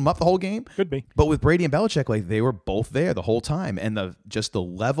up the whole game? Could be. But with Brady and Belichick, like, they were both there the whole time, and the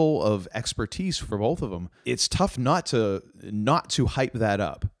level of expertise for both of them, it's tough not to hype that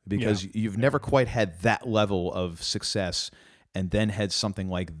up because you've never quite had that level of success and then had something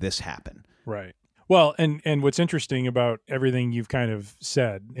like this happen. Right. Well, and what's interesting about everything you've kind of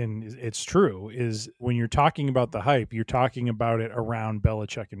said, and it's true, is when you're talking about the hype, you're talking about it around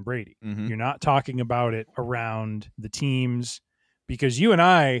Belichick and Brady. Mm-hmm. You're not talking about it around the teams, because you and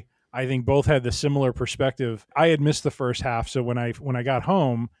I think both had the similar perspective. I had missed the first half, so when I got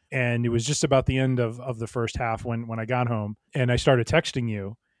home, and it was just about the end of the first half when I got home, and I started texting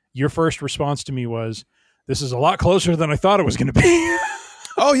you, your first response to me was, "This is a lot closer than I thought it was going to be."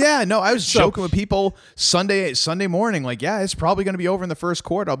 Oh yeah, no, I was joking with people Sunday morning, like, yeah, it's probably going to be over in the first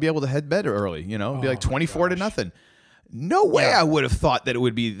quarter. I'll be able to head bed early, you know, it'd be like 24-0. No way I would have thought that it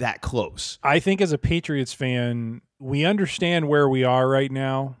would be that close. I think as a Patriots fan, we understand where we are right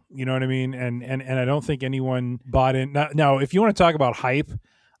now. You know what I mean? And I don't think anyone bought in. Now, if you want to talk about hype,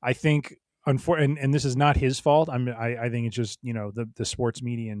 I think, and this is not his fault. I think it's just, you know, the sports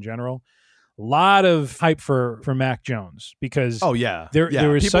media in general. A lot of hype for Mac Jones because there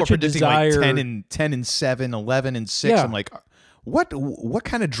was people such a desire. Like 10-7, 11-6. Yeah. I'm like, what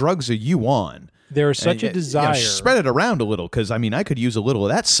kind of drugs are you on? There is such a desire. You know, spread it around a little, because I mean, I could use a little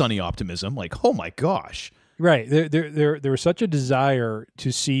of that sunny optimism. Like, oh my gosh. Right. There was such a desire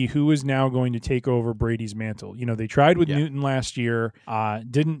to see who is now going to take over Brady's mantle. You know, they tried with Newton last year,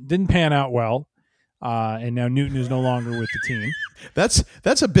 didn't pan out well, and now Newton is no longer with the team.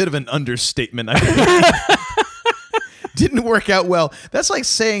 That's a bit of an understatement. Didn't work out well. That's like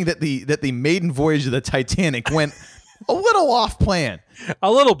saying that the maiden voyage of the Titanic went a little off plan.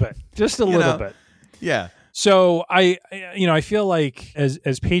 A little bit, just a little bit. Yeah. So I feel like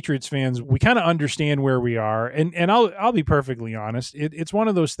as Patriots fans, we kind of understand where we are, and I'll be perfectly honest. It's one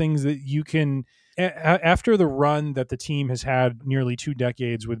of those things that you can, after the run that the team has had nearly 2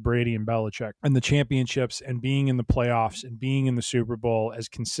 decades with Brady and Belichick and the championships and being in the playoffs and being in the Super Bowl as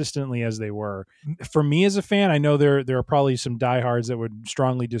consistently as they were, for me as a fan, I know there are probably some diehards that would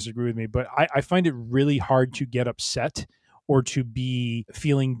strongly disagree with me, but I find it really hard to get upset or to be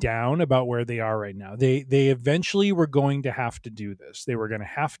feeling down about where they are right now. They eventually were going to have to do this. They were going to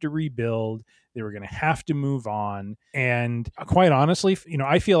have to rebuild. They were going to have to move on. And quite honestly,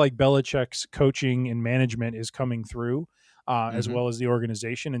 I feel like Belichick's coaching and management is coming through, as well as the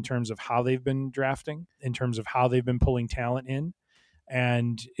organization, in terms of how they've been drafting, in terms of how they've been pulling talent in.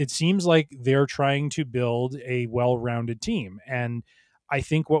 And it seems like they're trying to build a well-rounded team. And I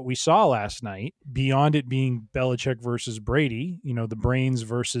think what we saw last night, beyond it being Belichick versus Brady, the brains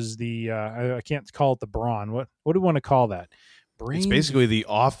versus the I can't call it the brawn. What do we want to call that? Brains? It's basically the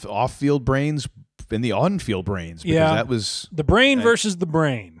off-field brains and the on-field brains. Because that was the brain versus the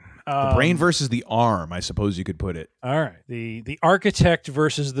brain. The brain versus the arm, I suppose you could put it. All right. The architect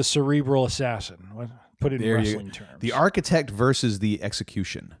versus the cerebral assassin. Put it in wrestling terms. The architect versus the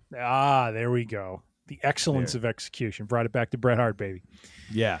execution. There we go. The excellence of execution. Brought it back to Bret Hart, baby.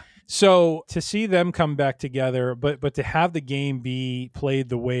 Yeah. So to see them come back together, but to have the game be played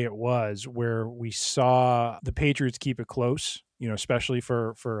the way it was, where we saw the Patriots keep it close, especially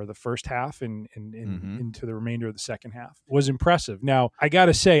for the first half and into the remainder of the second half, was impressive. Now, I got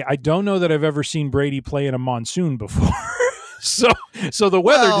to say, I don't know that I've ever seen Brady play in a monsoon before. So the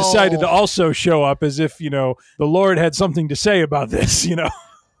weather decided to also show up as if, the Lord had something to say about this,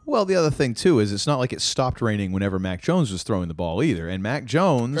 Well, the other thing, too, is it's not like it stopped raining whenever Mac Jones was throwing the ball either. And Mac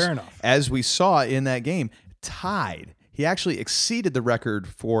Jones, as we saw in that game, tied. He actually exceeded the record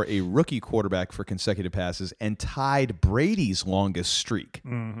for a rookie quarterback for consecutive passes and tied Brady's longest streak.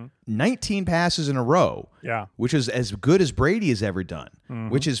 19 passes in a row, which is as good as Brady has ever done,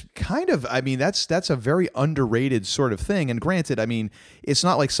 which is kind of, that's a very underrated sort of thing. And granted, it's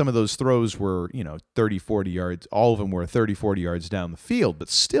not like some of those throws were, 30, 40 yards. All of them were 30, 40 yards down the field. But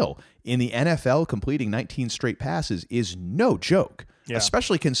still, in the NFL, completing 19 straight passes is no joke. Yeah.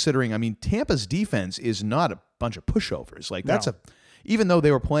 Especially considering, Tampa's defense is not a bunch of pushovers. Even though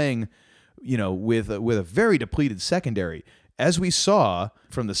they were playing, with a very depleted secondary, as we saw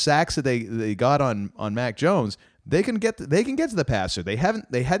from the sacks that they got on Mac Jones, they can get to the passer. They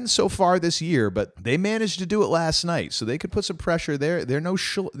hadn't so far this year, but they managed to do it last night, so they could put some pressure there. They're not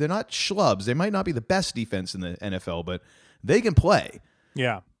schlubs. They might not be the best defense in the NFL, but they can play.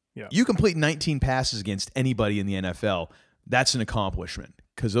 Yeah. You complete 19 passes against anybody in the NFL. That's an accomplishment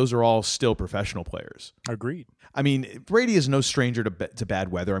because those are all still professional players. Agreed. Brady is no stranger to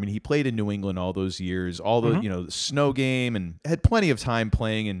bad weather. He played in New England all those years, all the the snow game, and had plenty of time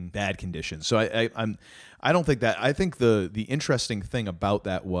playing in bad conditions. So I don't think that. I think the interesting thing about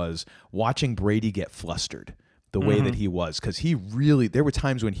that was watching Brady get flustered the way that he was, because there were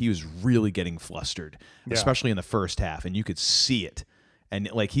times when he was really getting flustered, especially in the first half, and you could see it. And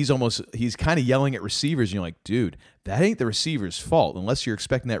he's kind of yelling at receivers, and you're like, dude, that ain't the receiver's fault unless you're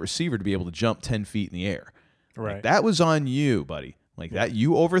expecting that receiver to be able to jump 10 feet in the air. Right. That was on you, buddy. That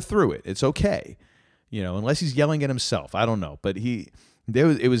you overthrew it. It's okay. Unless he's yelling at himself. I don't know. But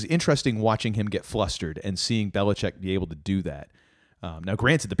it was interesting watching him get flustered and seeing Belichick be able to do that. Now,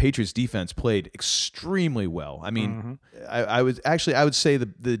 granted, the Patriots defense played extremely well. I would say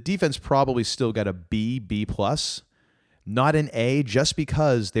the defense probably still got a B+. Not an A, just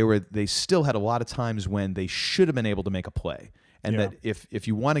because they still had a lot of times when they should have been able to make a play. And that if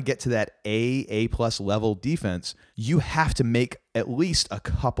you want to get to that A+ level defense, you have to make at least a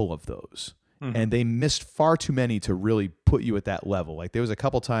couple of those. And they missed far too many to really put you at that level. There was a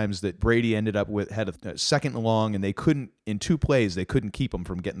couple times that Brady ended up had a second and long, and in 2 plays, they couldn't keep him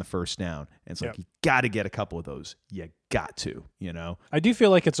from getting the first down. And it's you got to get a couple of those. You got to, I do feel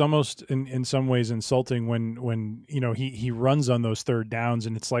like it's almost in some ways insulting when he runs on those third downs,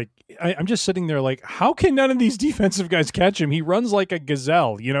 and it's like, I'm just sitting there like, how can none of these defensive guys catch him? He runs like a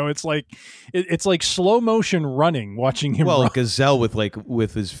gazelle. It's like slow motion running, watching him run. A gazelle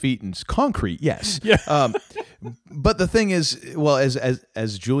with his feet in concrete. Yes. Yeah. But the thing is,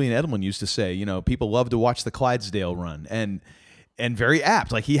 as Julian Edelman used to say, people love to watch the Clydesdale run, and very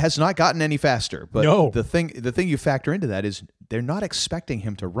apt. He has not gotten any faster. But no. the thing you factor into that is they're not expecting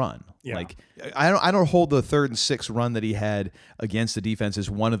him to run. Yeah. I don't hold the 3rd and 6 run that he had against the defense as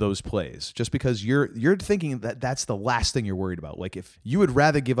one of those plays, just because you're thinking that's the last thing you're worried about. If you would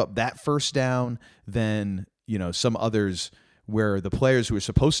rather give up that first down than some others where the players who are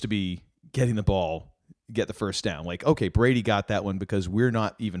supposed to be getting the ball get the first down. Like, okay, Brady got that one because we're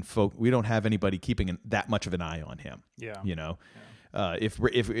not even we don't have anybody keeping that much of an eye on him. Yeah. You know, if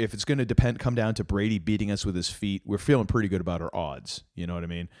it's going to come down to Brady beating us with his feet, we're feeling pretty good about our odds. You know what I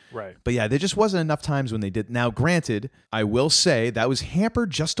mean? Right. But yeah, there just wasn't enough times when they did. Now, granted, I will say that was hampered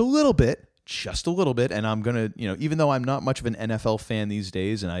just a little bit. And I'm going to, even though I'm not much of an NFL fan these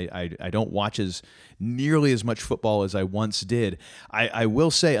days and I don't watch nearly as much football as I once did, I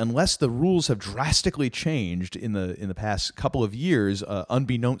will say, unless the rules have drastically changed in the past couple of years,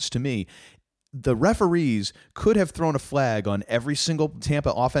 unbeknownst to me, the referees could have thrown a flag on every single Tampa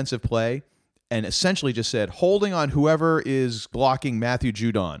offensive play and essentially just said, holding on whoever is blocking Matthew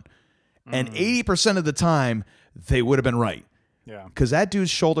Judon. And 80% of the time, they would have been right. Yeah. Because that dude's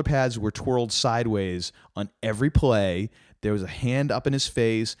shoulder pads were twirled sideways on every play. There was a hand up in his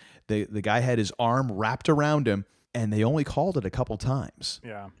face. The guy had his arm wrapped around him, and they only called it a couple times.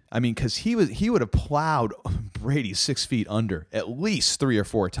 Yeah. I mean, because he would have plowed Brady 6 feet under at least 3 or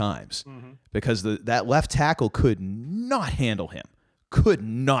 4 times because that left tackle could not handle him.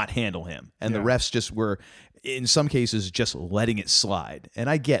 And the refs just were, in some cases, just letting it slide. And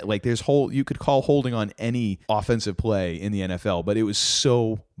I get, like, you could call holding on any offensive play in the NFL, but it was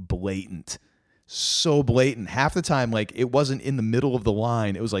so blatant. Half the time, like, it wasn't in the middle of the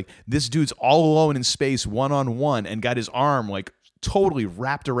line. It was like this dude's all alone in space, one-on-one, and got his arm, like, totally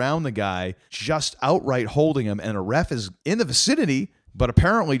wrapped around the guy, just outright holding him, and a ref is in the vicinity, but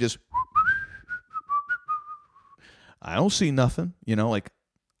apparently just, I don't see nothing, like,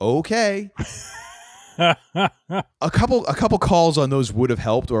 okay. A couple calls on those would have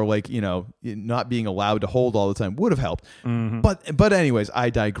helped, or like, not being allowed to hold all the time would have helped. But anyways,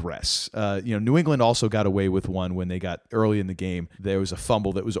 I digress. New England also got away with one when they got early in the game. There was a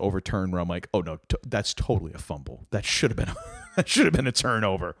fumble that was overturned where I'm like, oh no, that's totally a fumble. That should have been a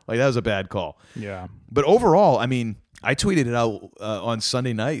turnover. Like, that was a bad call. Yeah. But overall, I mean, I tweeted it out on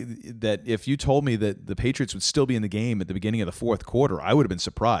Sunday night that if you told me that the Patriots would still be in the game at the beginning of the fourth quarter, I would have been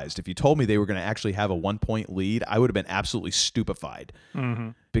surprised. If you told me they were going to actually have a 1-point lead, I would have been absolutely stupefied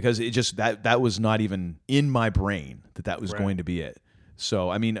because it just that was not even in my brain that was going to be it.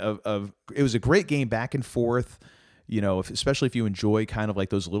 So, I mean, it was a great game back and forth. Especially if you enjoy kind of like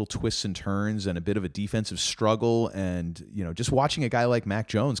those little twists and turns and a bit of a defensive struggle, and just watching a guy like Mac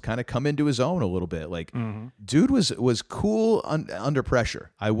Jones kind of come into his own a little bit. Like, dude was cool under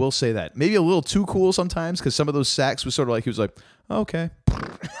pressure. I will say that. Maybe a little too cool sometimes, because some of those sacks was sort of like, he was like, okay.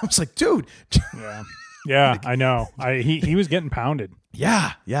 I was like, dude. Yeah, I know. He was getting pounded.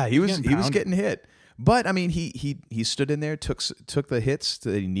 Yeah, he was getting hit. But I mean, he stood in there, took the hits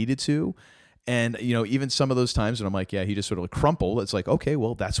that he needed to. And, even some of those times when I'm like, yeah, he just sort of crumpled. It's like, okay,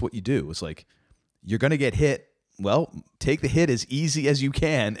 well, that's what you do. It's like, you're going to get hit. Well, take the hit as easy as you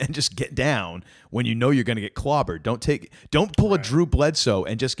can and just get down when you know you're going to get clobbered. Don't pull a Drew Bledsoe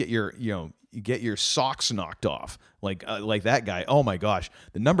and just get your socks knocked off like that guy. Oh my gosh.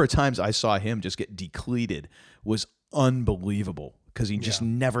 The number of times I saw him just get decleated was unbelievable because he just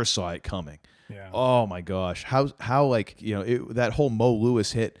never saw it coming. Yeah. Oh my gosh. How like, that whole Mo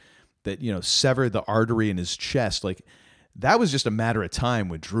Lewis hit that, severed the artery in his chest. Like, that was just a matter of time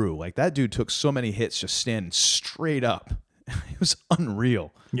with Drew. Like, that dude took so many hits just standing straight up. It was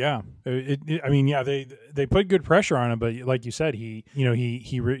unreal. Yeah. They put good pressure on him, but like you said, he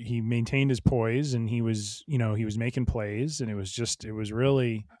maintained his poise, and he was making plays, and it was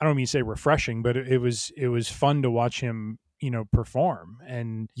really, I don't mean to say refreshing, but it was fun to watch him, perform.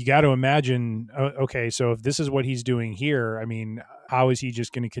 And you got to imagine, okay, so if this is what he's doing here, I mean, how is he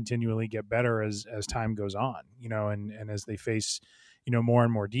just going to continually get better as time goes on, and as they face, more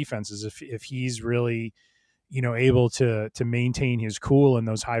and more defenses, if he's really, able to maintain his cool in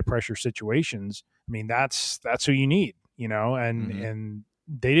those high pressure situations, I mean, that's who you need, and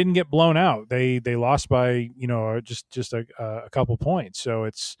they didn't get blown out. They lost by, just a couple points. So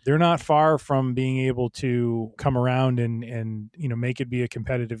they're not far from being able to come around and make it be a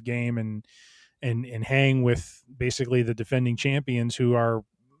competitive game and hang with basically the defending champions, who are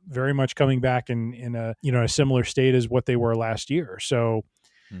very much coming back in a similar state as what they were last year. So,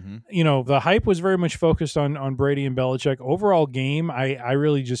 the hype was very much focused on Brady and Belichick. Overall game, I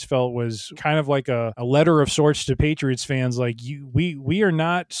really just felt was kind of like a letter of sorts to Patriots fans. Like, we are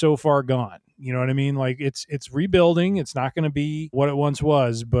not so far gone. You know what I mean? Like, it's rebuilding. It's not going to be what it once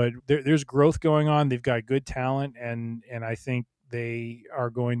was, but there's growth going on. They've got good talent, and I think they are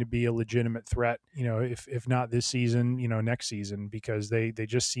going to be a legitimate threat, if not this season, next season, because they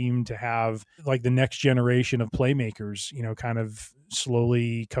just seem to have like the next generation of playmakers, kind of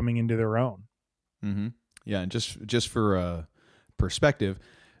slowly coming into their own. Mm-hmm. Yeah. And just for perspective,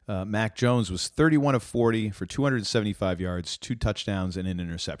 Mac Jones was 31 of 40 for 275 yards, 2 touchdowns, and an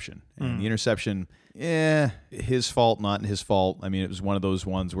interception. And the interception, his fault, not his fault. I mean, it was one of those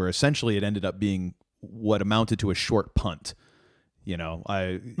ones where essentially it ended up being what amounted to a short punt. You know,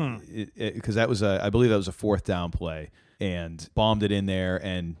 because that was I believe that was a 4th down play, and bombed it in there,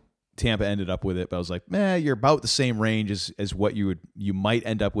 and Tampa ended up with it. But I was like, you're about the same range as what you might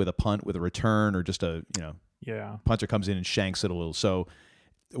end up with a punt with a return, or just punter comes in and shanks it a little. So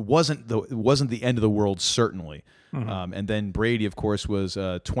it wasn't the end of the world, certainly. And then Brady, of course, was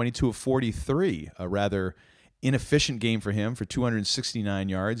 22 of 43, a rather inefficient game for him, for 269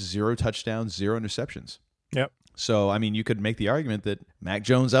 yards, 0 touchdowns, 0 interceptions. Yep. So, I mean, you could make the argument that Mac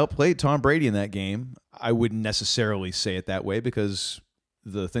Jones outplayed Tom Brady in that game. I wouldn't necessarily say it that way, because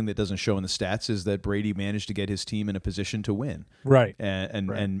the thing that doesn't show in the stats is that Brady managed to get his team in a position to win. Right.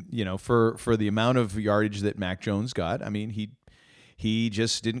 And you know, for the amount of yardage that Mac Jones got, I mean, he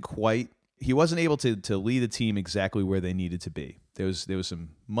just didn't quite, he wasn't able to lead the team exactly where they needed to be. There was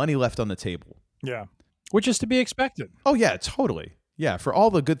some money left on the table. Yeah. Which is to be expected. Oh, yeah, totally. Yeah, for all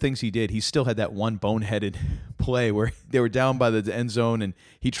the good things he did, he still had that one boneheaded play where they were down by the end zone, and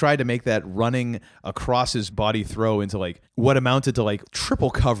he tried to make that running across his body throw into like what amounted to like triple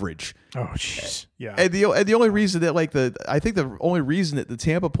coverage. Oh, jeez. Yeah. And the only reason that I think the only reason that the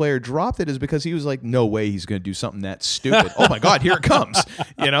Tampa player dropped it is because he was like, no way he's going to do something that stupid. Oh my God, here it comes.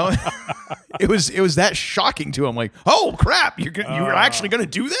 You know, it was that shocking to him. Like, oh crap, you're actually going to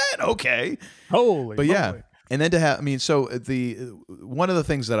do that? Okay. Holy. But yeah. And then to have, I mean, so one of the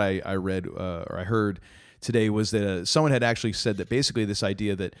things that I read or I heard today was that someone had actually said that basically this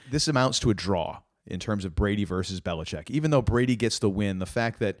idea that this amounts to a draw in terms of Brady versus Belichick. Even though Brady gets the win, the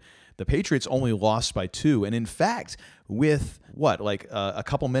fact that the Patriots only lost by 2, and in fact, with a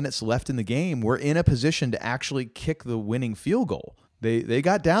couple minutes left in the game, we're in a position to actually kick the winning field goal. They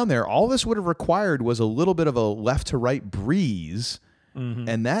got down there. All this would have required was a little bit of a left to right breeze. Mm-hmm.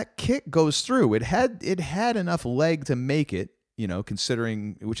 And that kick goes through. It had enough leg to make it, you know,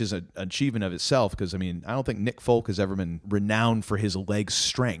 considering, which is an achievement of itself, because I mean, I don't think Nick Folk has ever been renowned for his leg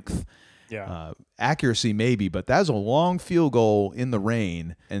strength. Yeah. Accuracy maybe, but that was a long field goal in the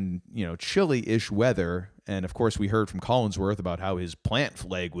rain and, you know, chilly-ish weather. And of course, we heard from Collinsworth about how his plant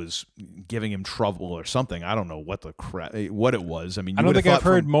leg was giving him trouble or something. I don't know what it was. I mean, I don't think I've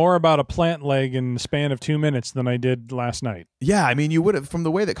heard more about a plant leg in the span of 2 minutes than I did last night. Yeah, I mean, you would have, from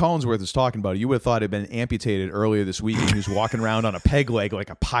the way that Collinsworth was talking about it, you would have thought it had been amputated earlier this week and he was walking around on a peg leg like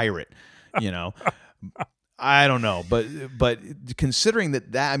a pirate, you know. I don't know, but considering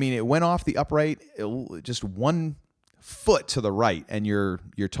that I mean, it went off the upright just 1 foot to the right, and you're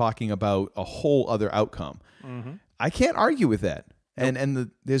talking about a whole other outcome. Mm-hmm. I can't argue with that. Nope.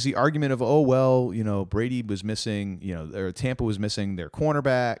 And there's the argument of, oh well, you know, Brady was missing, you know, or Tampa was missing their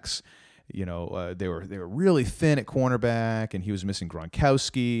cornerbacks. You know, they were really thin at cornerback, and he was missing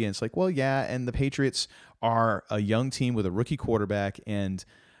Gronkowski. And it's like, well, yeah, and the Patriots are a young team with a rookie quarterback and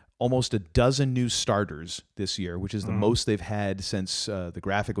almost a dozen new starters this year, which is the most they've had since the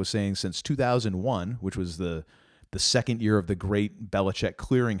graphic was saying since 2001, which was the second year of the great Belichick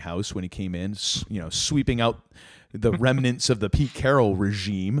clearinghouse when he came in, you know, sweeping out the remnants of the Pete Carroll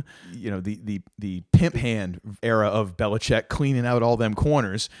regime, you know, the pimp hand era of Belichick, cleaning out all them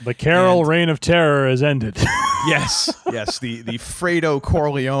corners. The Carroll reign of terror has ended. Yes, the Fredo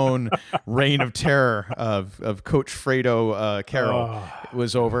Corleone reign of terror of Coach Fredo Carroll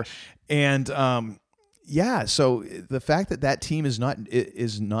was over, and so the fact that team is not,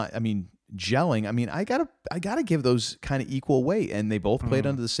 I mean, gelling. I mean, I gotta give those kind of equal weight, and they both played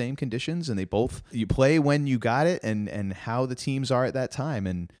under the same conditions, and you play when you got it, and how the teams are at that time.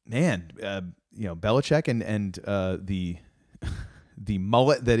 And man, you know, Belichick and the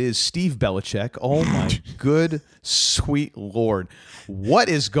mullet that is Steve Belichick. Oh my good sweet Lord, what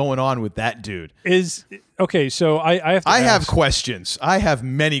is going on with that dude? Okay, so I have to have questions. I have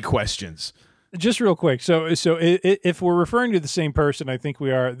many questions. Just real quick, so if we're referring to the same person, I think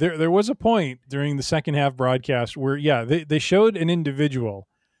we are. There was a point during the second half broadcast where, they showed an individual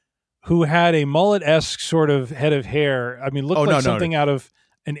who had a mullet-esque sort of head of hair. I mean, looked something out of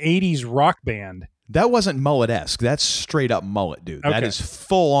an 80s rock band. That wasn't mullet-esque. That's straight up mullet, dude. Okay. That is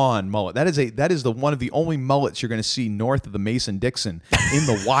full on mullet. That is the one of the only mullets you're going to see north of the Mason-Dixon in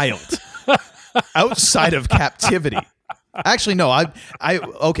the wild, outside of captivity. Actually, no.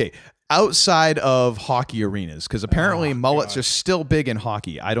 Okay. Outside of hockey arenas, because apparently mullets are still big in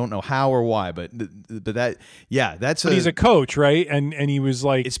hockey. I don't know how or why, but that's. But he's a coach, right? And he was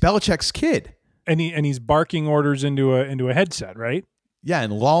like, it's Belichick's kid, and he's barking orders into a headset, right? Yeah,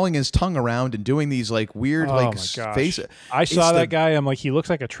 and lolling his tongue around and doing these like weird face. I saw that guy. I'm like, he looks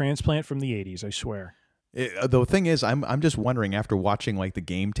like a transplant from the 80s, I swear. The thing is, I'm just wondering after watching like the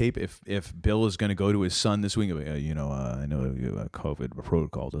game tape if Bill is going to go to his son this week. I know COVID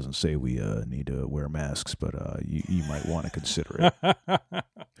protocol doesn't say we need to wear masks, but you might want to consider it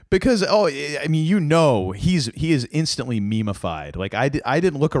because I mean he is instantly memeified. Like I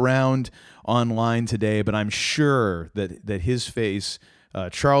didn't look around online today, but I'm sure that his face.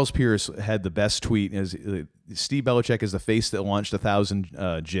 Charles Pierce had the best tweet as Steve Belichick is the face that launched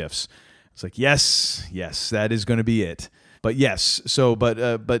 1,000 GIFs. It's like, yes, that is going to be it. But yes, so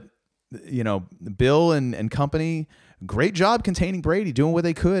but Bill and company, great job containing Brady, doing what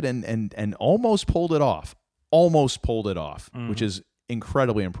they could, and almost pulled it off, which is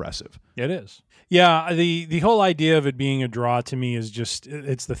incredibly impressive. It is. Yeah, the whole idea of it being a draw to me is just,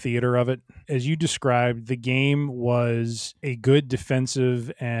 it's the theater of it. As you described, the game was a good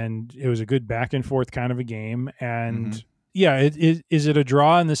defensive and it was a good back and forth kind of a game. And yeah, is it a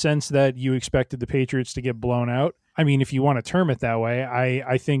draw in the sense that you expected the Patriots to get blown out? I mean, if you want to term it that way,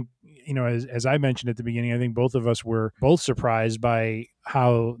 I think, as I mentioned at the beginning, I think both of us were both surprised by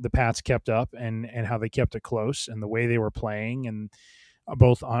how the Pats kept up and how they kept it close and the way they were playing and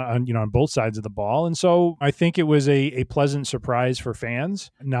both on both sides of the ball. And so I think it was a pleasant surprise for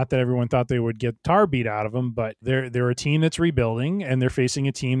fans. Not that everyone thought they would get tar beat out of them, but they're a team that's rebuilding and they're facing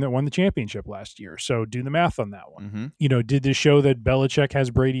a team that won the championship last year. So do the math on that one. Did this show that Belichick has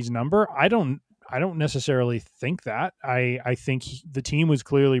Brady's number? I don't necessarily think that. I think the team was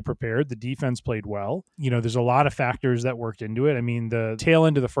clearly prepared. The defense played well. There's a lot of factors that worked into it. I mean, the tail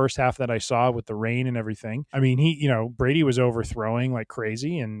end of the first half that I saw with the rain and everything, I mean, Brady was overthrowing like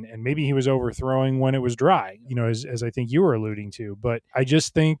crazy and maybe he was overthrowing when it was dry, as I think you were alluding to. But I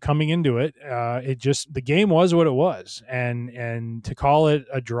just think coming into it, the game was what it was. And to call it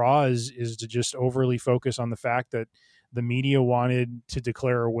a draw is to just overly focus on the fact that the media wanted to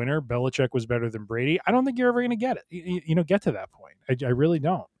declare a winner. Belichick was better than Brady. I don't think you're ever going to get it. Get to that point. I really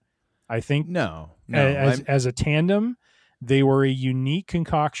don't. I think no. As a tandem, they were a unique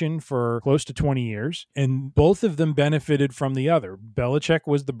concoction for close to 20 years, and both of them benefited from the other. Belichick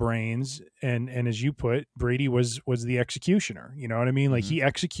was the brains, and as you put, Brady was the executioner. You know what I mean? Like he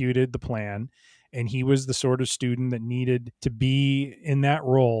executed the plan. And he was the sort of student that needed to be in that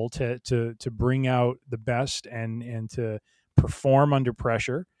role to bring out the best and to perform under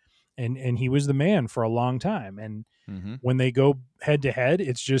pressure. And he was the man for a long time. And when they go head to head,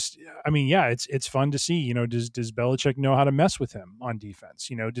 it's just, it's fun to see, does Belichick know how to mess with him on defense?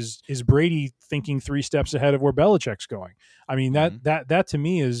 Is Brady thinking 3 steps ahead of where Belichick's going? I mean, that to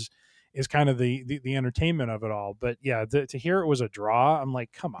me is kind of the entertainment of it all. But yeah, to hear it was a draw, I'm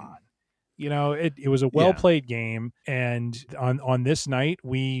like, come on. It was a well-played game, and on this night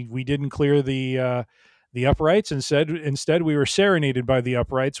we didn't clear the uprights. Instead we were serenaded by the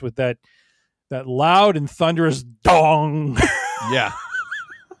uprights with that loud and thunderous dong. Yeah.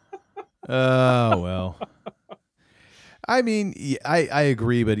 Oh well. I mean, I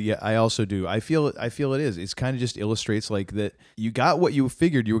agree, but yeah, I also do. I feel it is. It's kind of just illustrates like that you got what you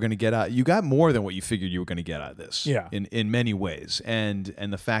figured you were going to get out. You got more than what you figured you were going to get out of this. Yeah. In many ways, and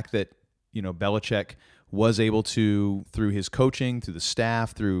the fact that Belichick was able to, through his coaching, through the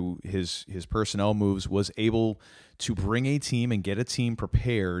staff, through his personnel moves, was able to bring a team and get a team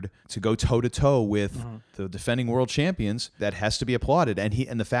prepared to go toe-to-toe with the defending world champions. That has to be applauded.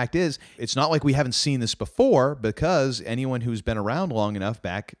 And the fact is, it's not like we haven't seen this before, because anyone who's been around long enough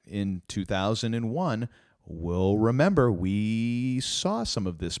back in 2001 will remember we saw some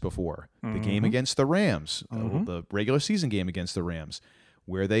of this before. The game against the Rams, the regular season game against the Rams,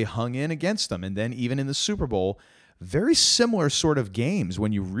 where they hung in against them. And then even in the Super Bowl, very similar sort of games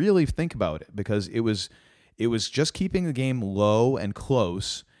when you really think about it, because it was just keeping the game low and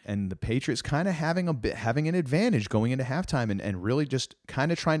close, and the Patriots kind of having an advantage going into halftime and really just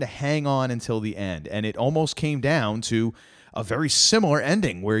kind of trying to hang on until the end. And it almost came down to a very similar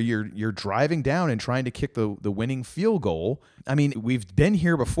ending where you're driving down and trying to kick the winning field goal. I mean, we've been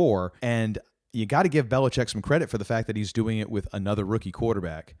here before, and you got to give Belichick some credit for the fact that he's doing it with another rookie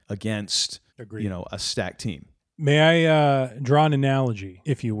quarterback against, a stacked team. May I draw an analogy,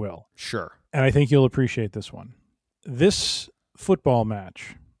 if you will? Sure. And I think you'll appreciate this one. This football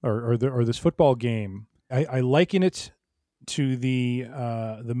match or this football game, I liken it to the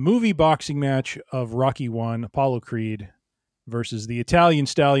movie boxing match of Rocky I, Apollo Creed, versus the Italian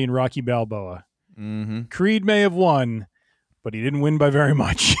stallion Rocky Balboa. Creed may have won, but he didn't win by very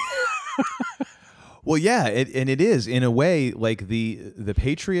much. Well, yeah, and it is in a way like the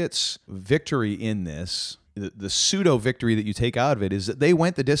Patriots' victory in this the pseudo victory that you take out of it is that they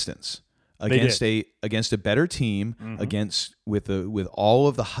went the distance against a better team, with all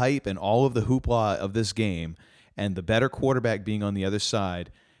of the hype and all of the hoopla of this game, and the better quarterback being on the other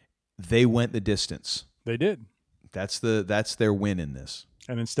side. They went the distance. They did. That's their win in this.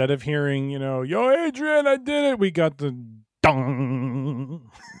 And instead of hearing, yo, Adrian, I did it, we got the dong.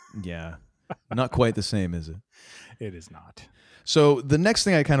 Yeah. Not quite the same, is it? It is not. So the next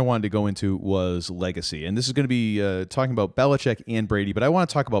thing I kind of wanted to go into was legacy. And this is going to be talking about Belichick and Brady, but I want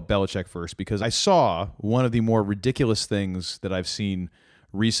to talk about Belichick first because I saw one of the more ridiculous things that I've seen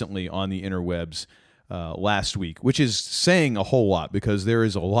recently on the interwebs last week, which is saying a whole lot because there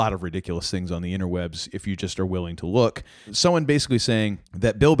is a lot of ridiculous things on the interwebs if you just are willing to look. Someone basically saying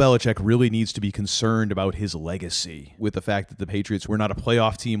that Bill Belichick really needs to be concerned about his legacy with the fact that the Patriots were not a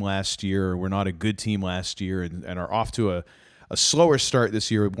playoff team last year, or were not a good team last year, and are off to a slower start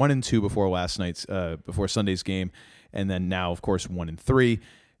this year, 1-2 before Sunday's game, and then now, of course, 1-3.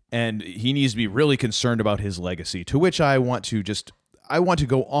 And he needs to be really concerned about his legacy, to which I want to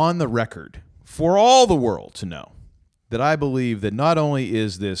go on the record for all the world to know that I believe that not only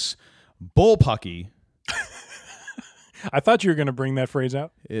is this bullpucky, I thought you were going to bring that phrase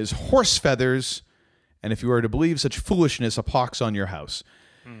out, is horse feathers, and if you are to believe such foolishness, a pox on your house.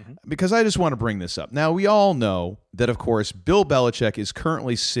 Because I just want to bring this up. Now, we all know that, of course, Bill Belichick is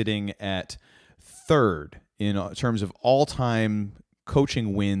currently sitting at third in terms of all-time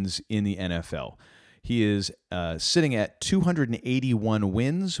coaching wins in the NFL. He is sitting at 281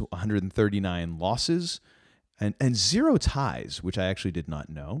 wins, 139 losses, and 0 ties, which I actually did not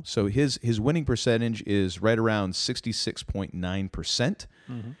know. So his winning percentage is right around 66.9%.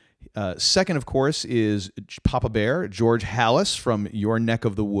 Second, of course, is Papa Bear, George Halas from your neck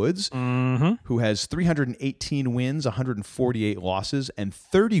of the woods, who has 318 wins, 148 losses, and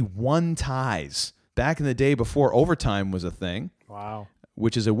 31 ties. Back in the day before overtime was a thing. Wow.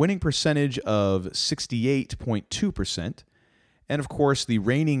 Which is a winning percentage of 68.2%. And, of course, the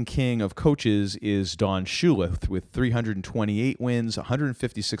reigning king of coaches is Don Shula with 328 wins,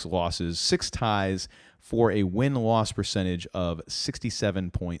 156 losses, 6 ties, for a win-loss percentage of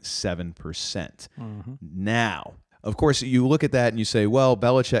 67.7%. Now, of course, you look at that and you say, well,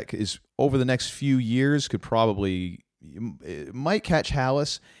 Belichick is, over the next few years, might catch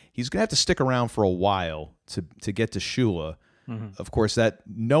Halas. He's going to have to stick around for a while to get to Shula. Of course, that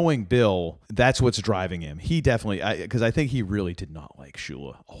knowing Bill, that's what's driving him. He definitely, because I think he really did not like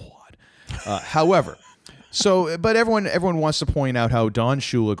Shula a lot. However, but everyone wants to point out how Don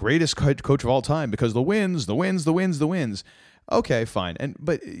Shula, greatest coach of all time, because the wins. Okay, fine.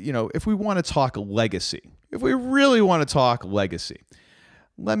 But if we want to talk legacy, if we really want to talk legacy,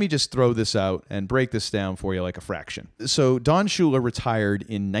 let me just throw this out and break this down for you like a fraction. So Don Shula retired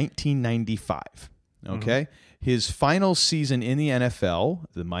in 1995. Okay. His final season in the NFL,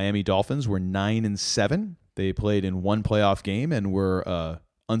 the Miami Dolphins were 9-7. They played in one playoff game and were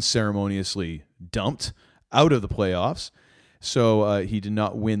unceremoniously dumped out of the playoffs. So he did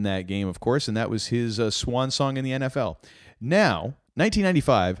not win that game, of course, and that was his swan song in the NFL. Now,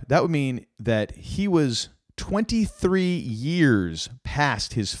 1995, that would mean that he was 23 years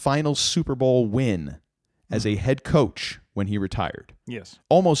past his final Super Bowl win as a head coach when he retired. Yes.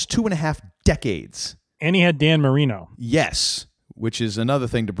 Almost 2.5 decades. And he had Dan Marino. Yes, which is another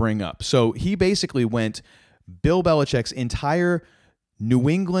thing to bring up. So he basically went Bill Belichick's entire New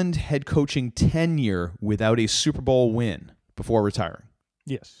England head coaching tenure without a Super Bowl win before retiring.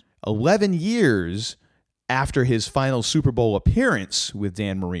 Yes. 11 years after his final Super Bowl appearance with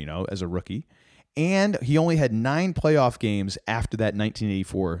Dan Marino as a rookie, and he only had 9 playoff games after that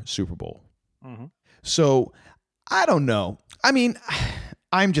 1984 Super Bowl. So I don't know. I mean,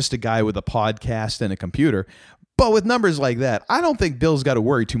 I'm just a guy with a podcast and a computer, but with numbers like that, I don't think Bill's got to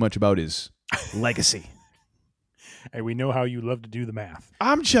worry too much about his legacy. Hey, we know how you love to do the math.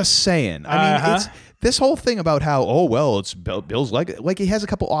 I'm just saying. I mean, it's this whole thing about how, it's Bill's legacy. Like, he has a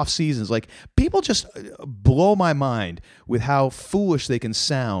couple off seasons. Like, people just blow my mind with how foolish they can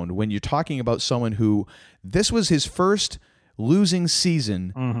sound when you're talking about someone who, this was his first losing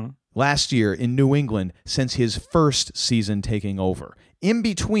season last year in New England since his first season taking over. In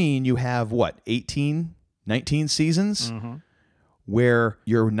between, you have, 19 seasons where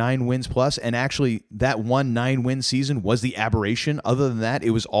you're 9 wins plus, and actually that one 9-win season was the aberration. Other than that, it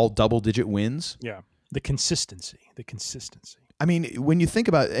was all double-digit wins. Yeah, the consistency. I mean, when you think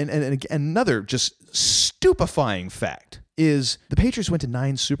about it, and another just stupefying fact is the Patriots went to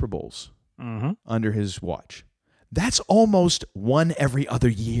 9 Super Bowls under his watch. That's almost one every other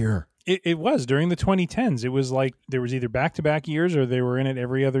year. It was during the 2010s. It was like there was either back-to-back years or they were in it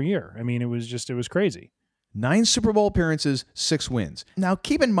every other year. I mean, it was crazy. 9 Super Bowl appearances, 6 wins. Now,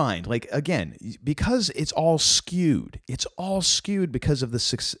 keep in mind, like, again, because it's all skewed because of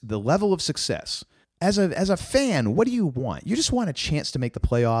the level of success. As a fan, what do you want? You just want a chance to make the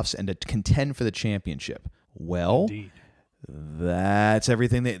playoffs and to contend for the championship. Well, Indeed. That's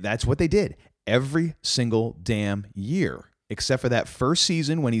everything. That's what they did every single damn year, except for that first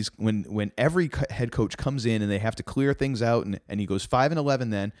season when every head coach comes in and they have to clear things out, and he goes 5-11.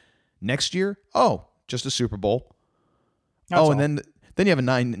 Then next year, just a Super Bowl. That's all. And then you have a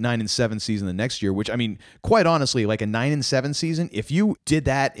 9-7 season the next year, which, I mean, quite honestly, like a 9-7 season, if you did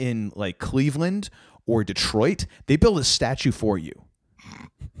that in like Cleveland or Detroit, they build a statue for you.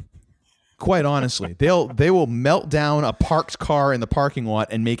 Quite honestly, they will melt down a parked car in the parking lot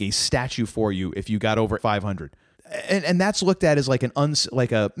and make a statue for you if you got over 500. And that's looked at as like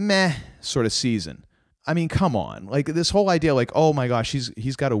like a meh sort of season. I mean, come on. Like, this whole idea, like, oh my gosh,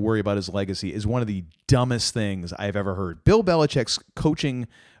 he's got to worry about his legacy is one of the dumbest things I've ever heard. Bill Belichick's coaching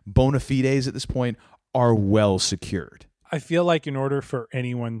bona fides at this point are well secured. I feel like in order for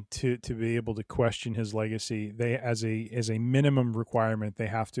anyone to be able to question his legacy, they as a minimum requirement, they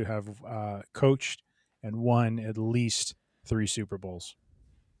have to have coached and won at least 3 Super Bowls.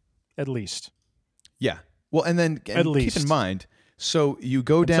 At least. Yeah. Well, and keep in mind, so you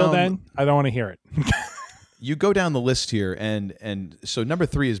go down. Until then, I don't want to hear it. You go down the list here, and so number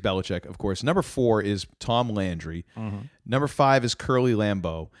 3 is Belichick, of course. Number 4 is Tom Landry. Mm-hmm. Number 5 is Curly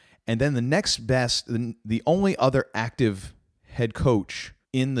Lambeau. And then the next best, the only other active head coach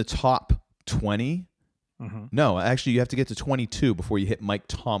in the top 20. Mm-hmm. No, actually, you have to get to 22 before you hit Mike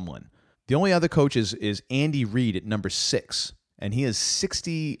Tomlin. The only other coach is Andy Reid at number 6, and he has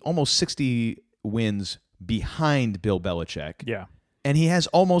almost 60 wins behind Bill Belichick. Yeah. And he has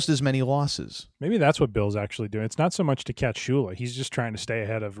almost as many losses. Maybe that's what Bill's actually doing. It's not so much to catch Shula. He's just trying to stay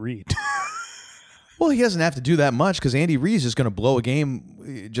ahead of Reid. Well, he doesn't have to do that much because Andy Reid is just going to blow a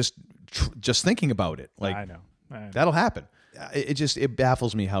game just thinking about it. Like, I know. That'll happen. It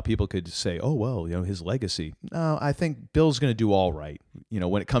baffles me how people could say, oh, well, his legacy. No, I think Bill's going to do all right,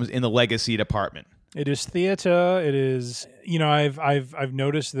 when it comes in the legacy department. It is theater. It is, I've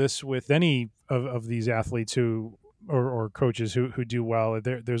noticed this with any of these athletes who or coaches who do well.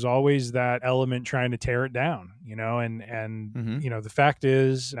 There's always that element trying to tear it down, and mm-hmm. The fact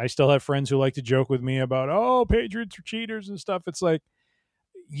is, I still have friends who like to joke with me about, oh, Patriots are cheaters and stuff. It's like,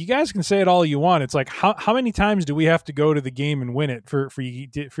 you guys can say it all you want. It's like, how many times do we have to go to the game and win it for you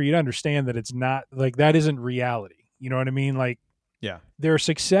to understand that it's not like that isn't reality? You know what I mean? Like, yeah, their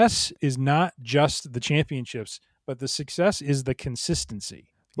success is not just the championships, but the success is the consistency.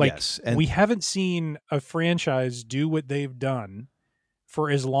 Like, yes, we haven't seen a franchise do what they've done for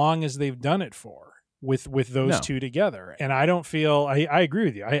as long as they've done it for with those two together. And I don't feel, I agree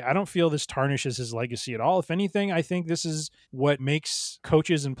with you. I don't feel this tarnishes his legacy at all. If anything, I think this is what makes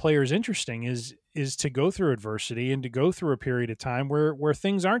coaches and players interesting is to go through adversity and to go through a period of time where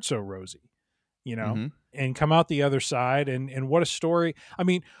things aren't so rosy, mm-hmm. and come out the other side. And what a story. I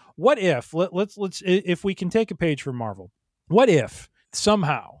mean, what if, let's if we can take a page from Marvel, what if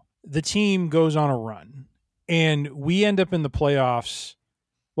somehow the team goes on a run and we end up in the playoffs?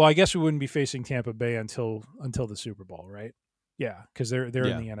 Well, I guess we wouldn't be facing Tampa Bay until the Super Bowl, right? Yeah, because they're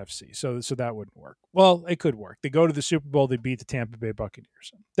in the NFC, so that wouldn't work. Well, it could work. They go to the Super Bowl, they beat the Tampa Bay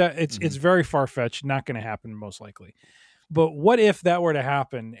Buccaneers. It's very far fetched, not going to happen most likely. But what if that were to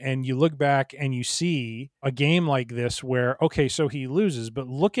happen and you look back and you see a game like this where, okay, so he loses, but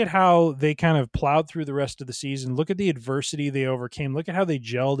look at how they kind of plowed through the rest of the season. Look at the adversity they overcame. Look at how they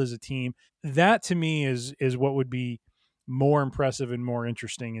gelled as a team. That to me is what would be more impressive and more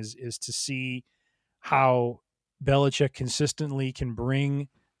interesting is to see how Belichick consistently can bring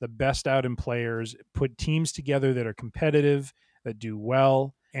the best out in players, put teams together that are competitive, that do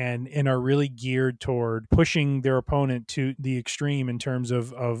well, and are really geared toward pushing their opponent to the extreme in terms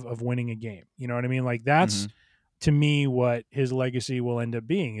of winning a game. You know what I mean? Like, that's to me what his legacy will end up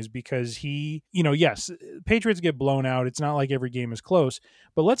being, is because he, yes, Patriots get blown out. It's not like every game is close,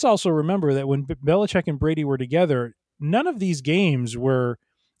 but let's also remember that when Belichick and Brady were together, none of these games were,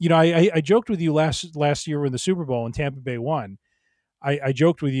 I joked with you last year when the Super Bowl and Tampa Bay won. I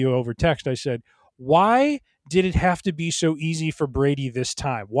joked with you over text. I said, why did it have to be so easy for Brady this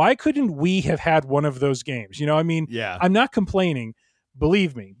time? Why couldn't we have had one of those games? Yeah. I'm not complaining,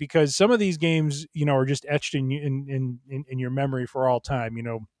 believe me, because some of these games, are just etched in your memory for all time.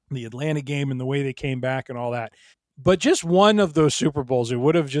 The Atlanta game and the way they came back and all that. But just one of those Super Bowls, it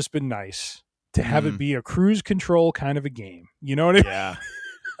would have just been nice to have it be a cruise control kind of a game. You know what I mean? Yeah.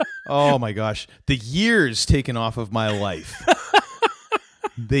 Oh my gosh. The years taken off of my life.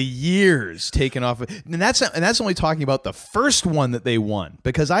 the years taken off, and that's only talking about the first one that they won.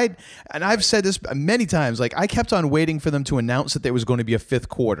 Because I've said this many times, like I kept on waiting for them to announce that there was going to be a fifth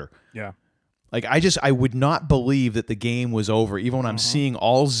quarter. Yeah. Like I would not believe that the game was over, even when I'm seeing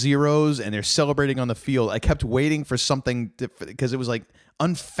all zeros and they're celebrating on the field. I kept waiting for something because it was like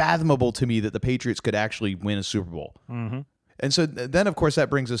unfathomable to me that the Patriots could actually win a Super Bowl. Mm-hmm. And so then, of course,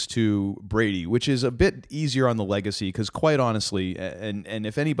 that brings us to Brady, which is a bit easier on the legacy because, quite honestly, and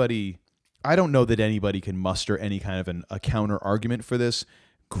if anybody, I don't know that anybody can muster any kind of a counter argument for this.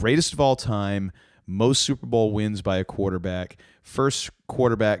 Greatest of all time. Most Super Bowl wins by a quarterback. First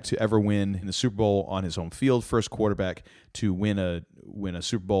quarterback to ever win in the Super Bowl on his home field. First quarterback to win a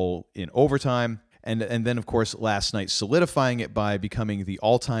Super Bowl in overtime. And then, of course, last night solidifying it by becoming the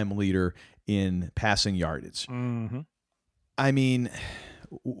all-time leader in passing yardage. Mm-hmm. I mean,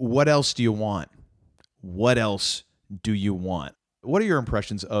 what else do you want? What else do you want? What are your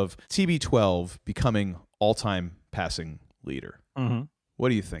impressions of TB12 becoming all-time passing leader? Mm-hmm. What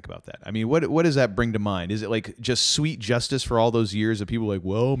do you think about that? I mean, what does that bring to mind? Is it like just sweet justice for all those years of people like,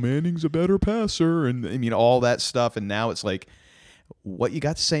 well, Manning's a better passer, and I mean all that stuff, and now it's like, what you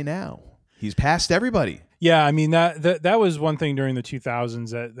got to say now? He's passed everybody. Yeah, I mean that was one thing during the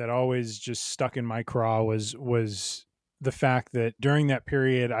 2000s that always just stuck in my craw was the fact that during that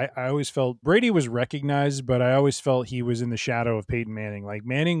period, I always felt Brady was recognized, but I always felt he was in the shadow of Peyton Manning. Like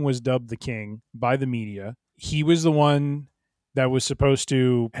Manning was dubbed the king by the media. He was the one that was supposed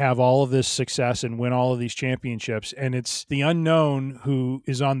to have all of this success and win all of these championships. And it's the unknown who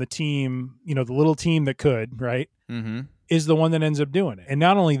is on the team, the little team that could, right, is the one that ends up doing it. And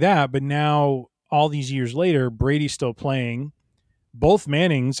not only that, but now all these years later, Brady's still playing. Both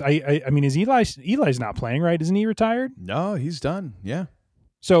Mannings, I mean, is Eli's not playing, right? Isn't he retired? No, he's done. Yeah.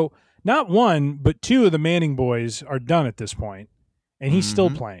 So not one, but two of the Manning boys are done at this point, and he's still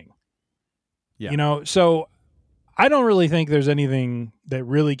playing. Yeah. So I don't really think there's anything that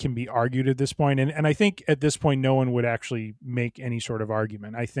really can be argued at this point. And I think at this point, no one would actually make any sort of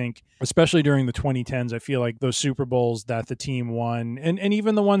argument. I think, especially during the 2010s, I feel like those Super Bowls that the team won and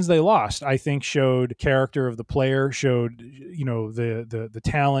even the ones they lost, I think showed character of the player, showed, the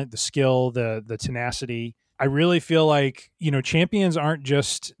talent, the skill, the tenacity. I really feel like, champions aren't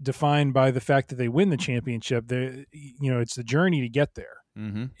just defined by the fact that they win the championship. It's the journey to get there.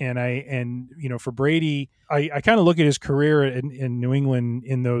 Mm-hmm. And for Brady, I kind of look at his career in New England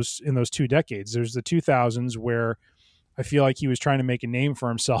in those 2 decades. There's the 2000s where I feel like he was trying to make a name for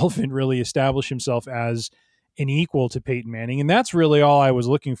himself and really establish himself as an equal to Peyton Manning. And that's really all I was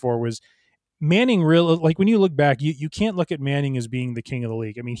looking for was Manning. Really, like when you look back, you can't look at Manning as being the king of the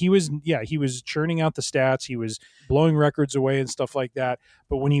league. I mean, he was churning out the stats. He was blowing records away and stuff like that.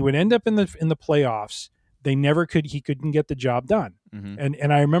 But when he would end up in the playoffs, he couldn't get the job done. Mm-hmm.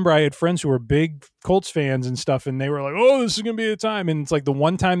 And I remember I had friends who were big Colts fans and stuff, and they were like, oh, this is going to be the time. And it's like the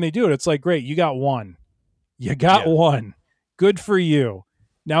one time they do it, it's like, great, you got one. You got one. Good for you.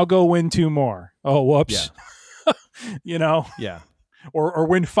 Now go win 2 more. Oh, whoops. Yeah. Yeah. Or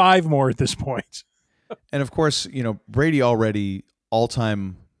win 5 more at this point. And of course, Brady already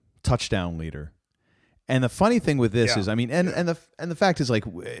all-time touchdown leader. And the funny thing with this is, I mean, and the fact is, like,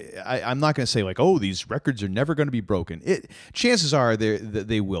 I'm not going to say like, oh, these records are never going to be broken. Chances are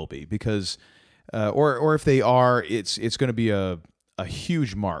they will be because, or if they are, it's going to be a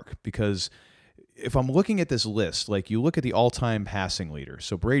huge mark because if I'm looking at this list, like you look at the all-time passing leader.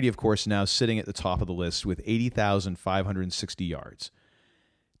 So Brady, of course, now sitting at the top of the list with 80,560 yards.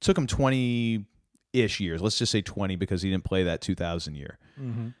 It took him 20-ish years. Let's just say 20 because he didn't play that 2000 year.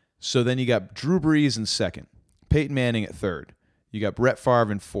 Mm-hmm. So then you got Drew Brees in second, Peyton Manning at third. You got Brett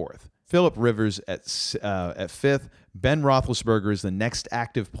Favre in fourth, Phillip Rivers at fifth. Ben Roethlisberger is the next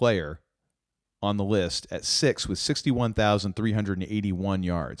active player on the list at 6 with 61,381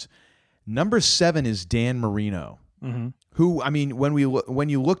 yards. Number 7 is Dan Marino, who, I mean, when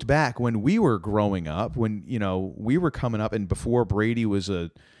you looked back when we were growing up, when we were coming up, and before Brady was a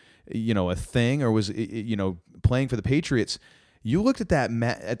thing or was playing for the Patriots. You looked at that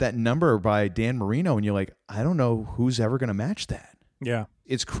number by Dan Marino, and you're like, I don't know who's ever going to match that. Yeah,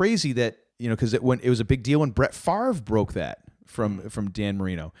 it's crazy that because it was a big deal when Brett Favre broke that from Dan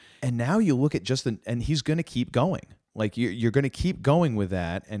Marino, and now you look at and he's going to keep going. Like you're going to keep going with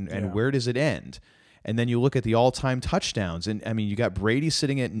that, and where does it end? And then you look at the all-time touchdowns, and I mean, you got Brady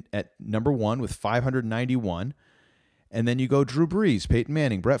sitting at number 1 with 591. And then you go Drew Brees, Peyton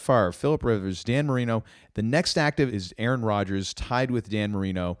Manning, Brett Favre, Phillip Rivers, Dan Marino. The next active is Aaron Rodgers, tied with Dan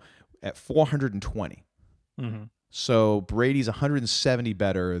Marino at 420. Mm-hmm. So Brady's 170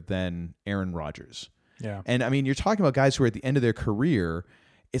 better than Aaron Rodgers. Yeah. And I mean, you're talking about guys who are at the end of their career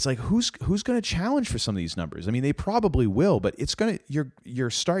it's like who's going to challenge for some of these numbers? I mean, they probably will, but it's going to you're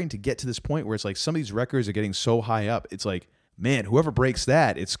starting to get to this point where it's like some of these records are getting so high up. It's like, man, whoever breaks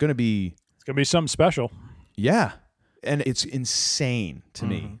that, it's going to be something special. Yeah. And it's insane to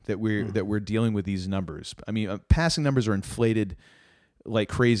me that we're dealing with these numbers. I mean, passing numbers are inflated like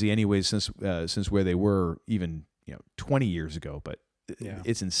crazy anyways since where they were even 20 years ago, but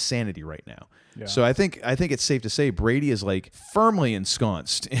it's insanity right now. Yeah. So I think it's safe to say Brady is like firmly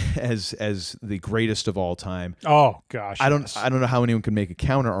ensconced as the greatest of all time. Oh gosh, I don't know how anyone can make a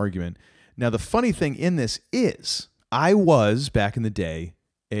counter argument. Now the funny thing in this is I was back in the day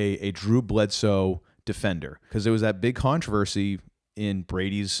a Drew Bledsoe defender, because there was that big controversy in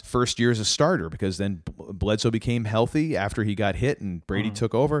Brady's first year as a starter, because then Bledsoe became healthy after he got hit and Brady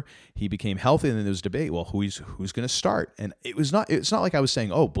took over. He became healthy, and then there was debate, well, who's going to start? And it's not like I was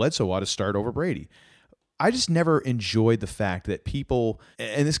saying, oh, Bledsoe ought to start over Brady. I just never enjoyed the fact that people,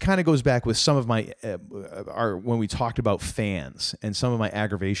 and this kind of goes back with some of my, when we talked about fans and some of my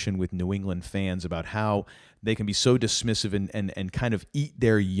aggravation with New England fans about how they can be so dismissive and kind of eat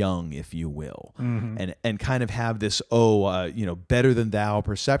their young, if you will, and kind of have this, better than thou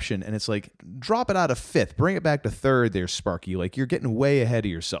perception. And it's like, drop it out of fifth, bring it back to third there, Sparky. Like, you're getting way ahead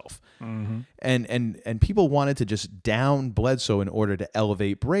of yourself. And people wanted to just down Bledsoe in order to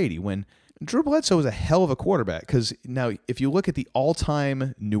elevate Brady, when Drew Bledsoe is a hell of a quarterback. Because now, if you look at the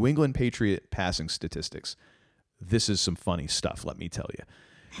all-time New England Patriot passing statistics, this is some funny stuff, let me tell you.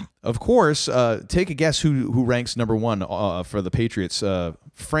 Of course, take a guess who ranks number one for the Patriots'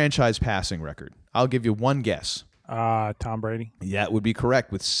 franchise passing record. I'll give you one guess. Tom Brady. Yeah, it would be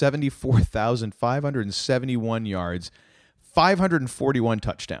correct, with 74,571 yards, 541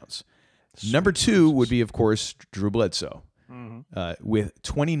 touchdowns. Number two would be, of course, Drew Bledsoe. With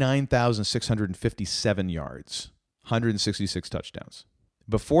 29,657 yards, 166 touchdowns.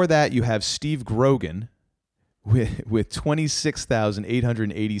 Before that, you have Steve Grogan with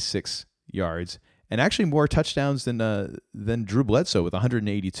 26,886 yards, and actually more touchdowns than Drew Bledsoe with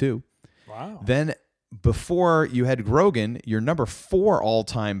 182. Wow. Then before you had Grogan, your number 4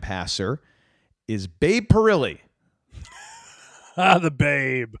 all-time passer is Babe Parilli. The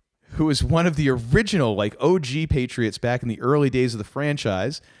Babe. Who was one of the original, OG Patriots back in the early days of the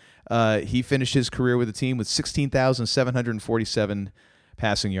franchise. He finished his career with the team with 16,747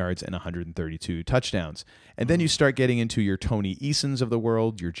 passing yards and 132 touchdowns. And then you start getting into your Tony Easons of the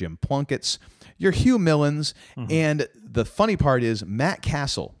world, your Jim Plunkett's, your Hugh Millins, and the funny part is Matt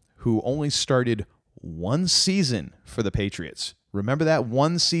Castle, who only started one season for the Patriots. Remember that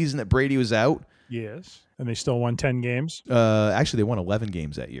one season that Brady was out? Yes. And they still won 10 games? Actually, they won 11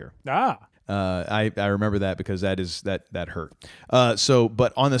 games that year. I remember that because that hurt.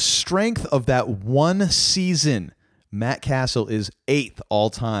 But on the strength of that one season, Matt Castle is 8th all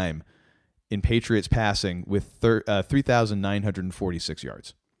time in Patriots passing with 3,946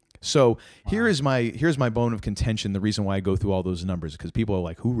 yards. So here's my bone of contention. The reason why I go through all those numbers, because people are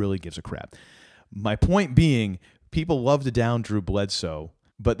like, who really gives a crap? My point being, people love to down Drew Bledsoe,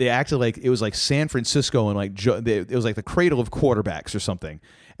 but they acted like it was like San Francisco and it was like the cradle of quarterbacks or something,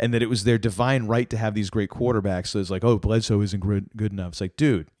 and that it was their divine right to have these great quarterbacks. So it's like, oh, Bledsoe isn't good enough. It's like,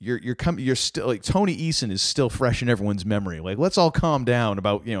 dude, you're still like Tony Eason is still fresh in everyone's memory. Like, let's all calm down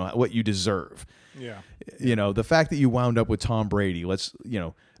about what you deserve. Yeah. The fact that you wound up with Tom Brady. Let's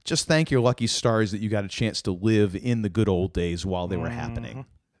just thank your lucky stars that you got a chance to live in the good old days while they were happening.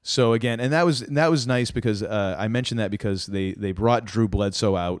 So again, and that was nice because I mentioned that because they brought Drew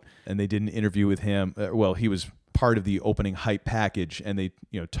Bledsoe out and they did an interview with him. He was part of the opening hype package, and they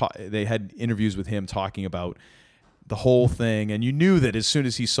they had interviews with him talking about the whole thing. And you knew that as soon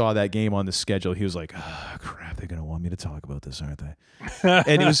as he saw that game on the schedule, he was like, "Oh crap, they're gonna want me to talk about this, aren't they?"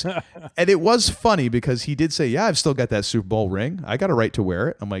 and it was funny because he did say, "Yeah, I've still got that Super Bowl ring. I got a right to wear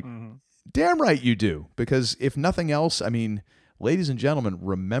it." I'm like, "Damn right you do," because if nothing else, I mean. Ladies and gentlemen,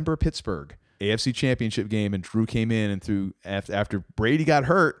 remember Pittsburgh, AFC Championship game, and Drew came in and threw after Brady got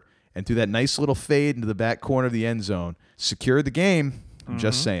hurt and threw that nice little fade into the back corner of the end zone, secured the game. I'm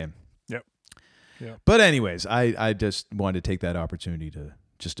just saying. Yep. But anyways, I just wanted to take that opportunity to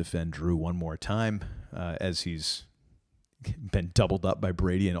just defend Drew one more time as he's been doubled up by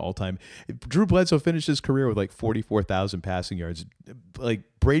Brady in all time. Drew Bledsoe finished his career with 44,000 passing yards.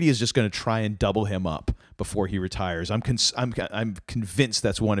 Brady is just going to try and double him up before he retires. I'm convinced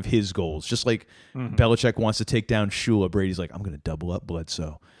that's one of his goals. Just like Belichick wants to take down Shula, Brady's like, I'm going to double up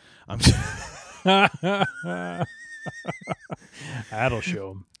Bledsoe. That'll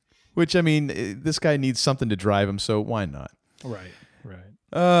show him. Which, I mean, this guy needs something to drive him, so why not? Right.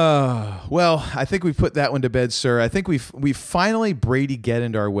 Well, I think we've put that one to bed, sir. I think we've finally Brady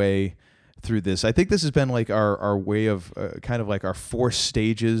Getted our way through this. I think this has been like our way of kind of like our 4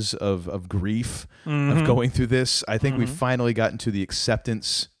 stages of grief of going through this. I think we've finally gotten to the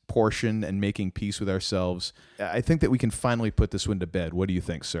acceptance portion and making peace with ourselves. I think that we can finally put this one to bed. What do you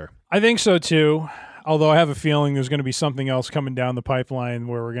think, sir? I think so too. Although I have a feeling there's going to be something else coming down the pipeline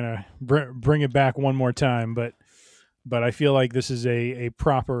where we're going to bring it back one more time. But I feel like this is a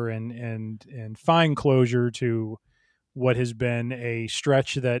proper and fine closure to what has been a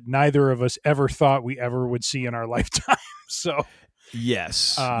stretch that neither of us ever thought we ever would see in our lifetime. So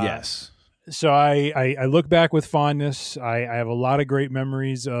yes. So I look back with fondness. I have a lot of great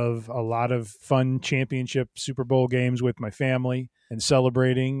memories of a lot of fun championship Super Bowl games with my family and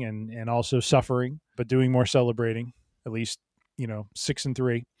celebrating and also suffering, but doing more celebrating, at least,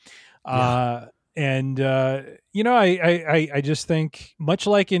 6-3. Yeah. I just think much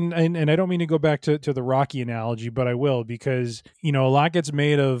like and I don't mean to go back to the Rocky analogy, but I will, because, a lot gets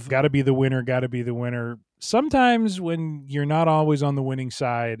made of got to be the winner. Sometimes when you're not always on the winning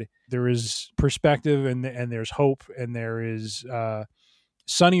side, there is perspective and there's hope and there is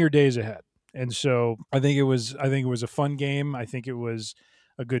sunnier days ahead. And so I think it was a fun game. I think it was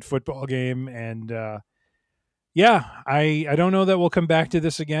a good football game. And I don't know that we'll come back to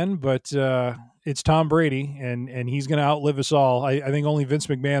this again, but it's Tom Brady and he's going to outlive us all. I think only Vince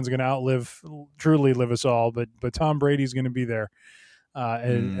McMahon's going to truly live us all, but Tom Brady's going to be there.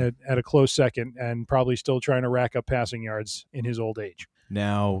 At a close second, and probably still trying to rack up passing yards in his old age.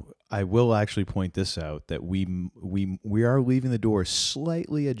 Now, I will actually point this out, that we are leaving the door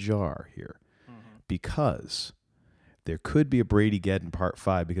slightly ajar here, because there could be a Brady Get in Part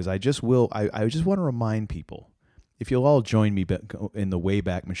 5. Because I just want to remind people, if you'll all join me in the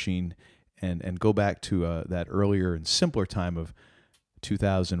Wayback Machine and go back to that earlier and simpler time of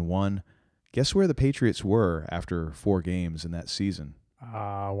 2001. Guess where the Patriots were after 4 games in that season?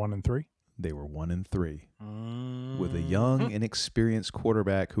 1-3. They were 1-3 with a young, inexperienced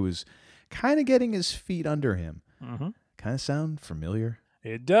quarterback who was kind of getting his feet under him. Kind of sound familiar?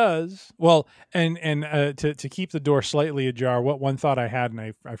 It does. Well, and to keep the door slightly ajar, one thought I had,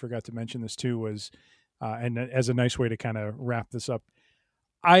 and I forgot to mention this too, was, and as a nice way to kind of wrap this up,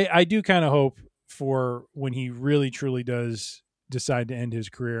 I do kind of hope for when he really truly does decide to end his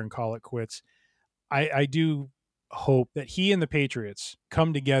career and call it quits, I do hope that he and the Patriots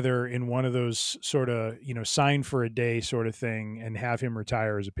come together in one of those sort of, sign for a day sort of thing and have him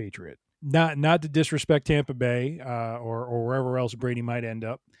retire as a Patriot. Not to disrespect Tampa Bay or wherever else Brady might end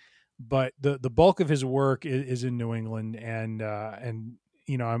up, but the bulk of his work is in New England, and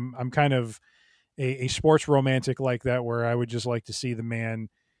I'm kind of a sports romantic like that, where I would just like to see the man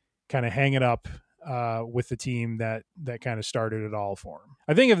kind of hang it up with the team that kind of started it all for him.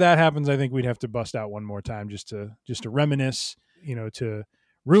 I think if that happens, I think we'd have to bust out one more time just to reminisce, to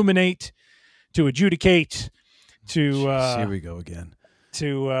ruminate, to adjudicate, to here we go again.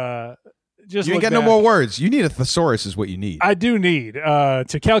 To just you ain't got no more words. You need a thesaurus, is what you need. I do need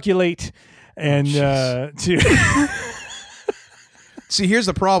to calculate and to. See, here's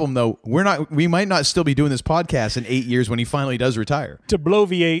the problem, though. We might not still be doing this podcast in 8 years when he finally does retire. To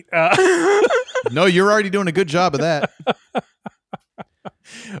bloviate. No, you're already doing a good job of that.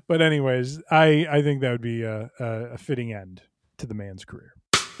 But anyways, I think that would be a fitting end to the man's career.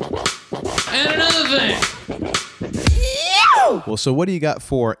 And another thing. Well, so what do you got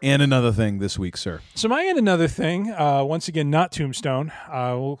for and another thing this week, sir? So my and another thing, once again, not Tombstone.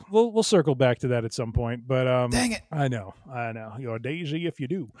 We'll circle back to that at some point. But dang it, I know, you're daisy if you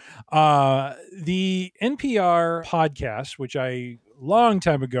do. The NPR podcast, which I long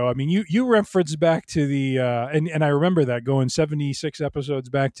time ago. I mean, you referenced back to the and I remember that going 76 episodes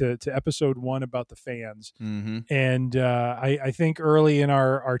back to episode 1 about the fans. And I think early in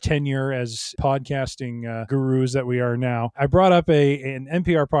our tenure as podcasting gurus that we are now, I brought up an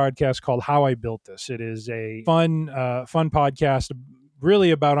NPR podcast called How I Built This. It is a fun podcast,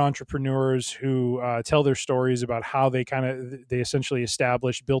 really about entrepreneurs who tell their stories about how they essentially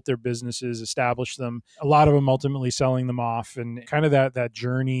built their businesses, established them, a lot of them ultimately selling them off, and kind of that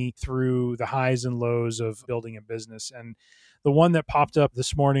journey through the highs and lows of building a business. And the one that popped up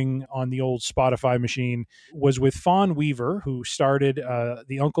this morning on the old Spotify machine was with Fawn Weaver, who started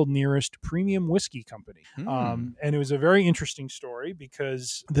the Uncle Nearest Premium Whiskey Company. And it was a very interesting story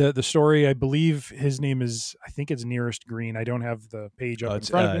because the story, I believe his name is, I think it's Nearest Green. I don't have the page up in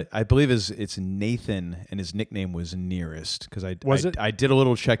front of me. I believe it's Nathan, and his nickname was Nearest, because I did a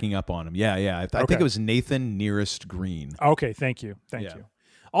little checking up on him. Yeah. I think it was Nathan Nearest Green. Okay, thank you.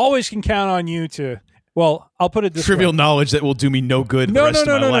 Always can count on you to Well, I'll put it this Trivial way. knowledge that will do me no good the rest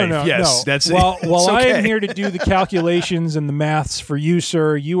of my life. Yes, that's it. Well, It's I am okay. here to do the calculations and the maths for you,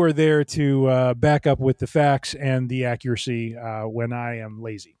 sir. You are there to back up with the facts and the accuracy when I am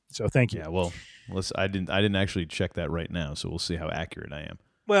lazy. So thank you. Yeah, well, I didn't actually check that right now, so we'll see how accurate I am.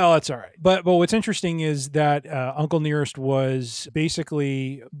 Well, that's all right. But what's interesting is that Uncle Nearest was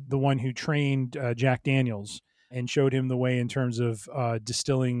basically the one who trained Jack Daniels and showed him the way in terms of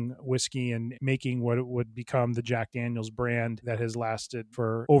distilling whiskey and making what would become the Jack Daniels brand that has lasted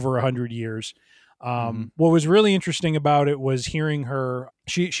for over 100 years. What was really interesting about it was hearing her.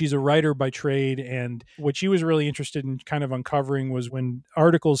 She's a writer by trade, and what she was really interested in kind of uncovering was when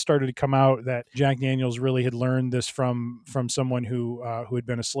articles started to come out that Jack Daniels really had learned this from someone who had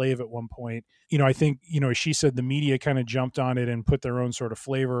been a slave at one point. I think as she said, the media kind of jumped on it and put their own sort of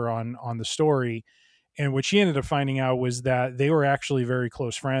flavor on the story. And what she ended up finding out was that they were actually very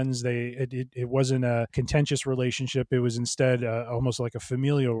close friends. It wasn't a contentious relationship. It was instead almost like a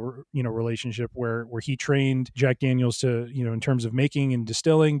familial, relationship where he trained Jack Daniels to, in terms of making and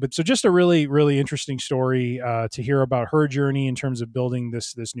distilling. But so just a really, really interesting story to hear about her journey in terms of building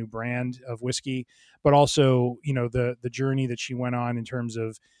this new brand of whiskey, but also, the journey that she went on in terms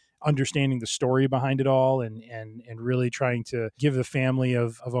of understanding the story behind it all and really trying to give the family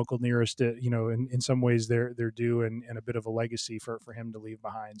of Uncle Nearest, in some ways their due and a bit of a legacy for him to leave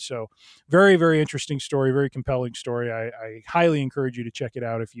behind. So very, very interesting story, very compelling story. I highly encourage you to check it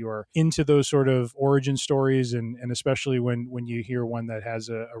out if you are into those sort of origin stories and especially when you hear one that has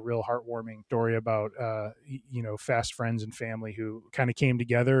a real heartwarming story about, fast friends and family who kind of came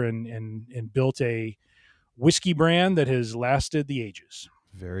together and built a whiskey brand that has lasted the ages.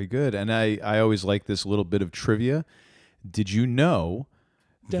 Very good. And I always like this little bit of trivia. Did you know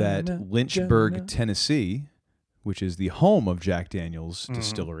that Lynchburg, Tennessee, which is the home of Jack Daniels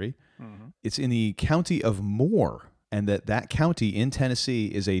Distillery, it's in the county of Moore, and that county in Tennessee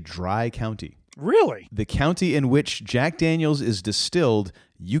is a dry county. Really? The county in which Jack Daniels is distilled,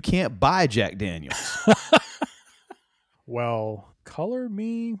 you can't buy Jack Daniels. Well, color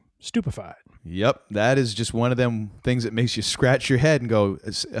me stupefied. Yep, that is just one of them things that makes you scratch your head and go,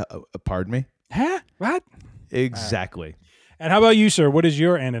 pardon me? Huh? What? Exactly. And how about you, sir? What is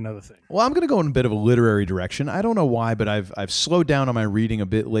your and another thing? Well, I'm going to go in a bit of a literary direction. I don't know why, but I've slowed down on my reading a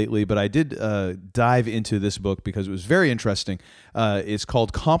bit lately, but I did dive into this book because it was very interesting. It's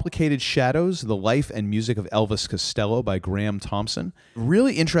called Complicated Shadows, The Life and Music of Elvis Costello by Graham Thompson.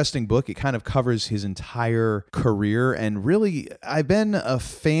 Really interesting book. It kind of covers his entire career, and really, I've been a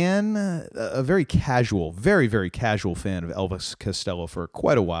fan, a very casual, very, very casual fan of Elvis Costello for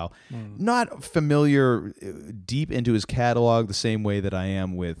quite a while. Not familiar deep into his catalog the same way that I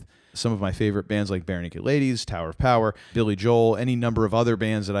am with some of my favorite bands like Bare Naked Ladies, Tower of Power, Billy Joel, any number of other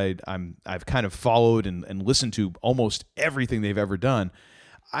bands that I've kind of followed and listened to almost everything they've ever done.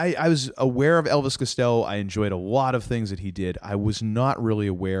 I was aware of Elvis Costello. I enjoyed a lot of things that he did. I was not really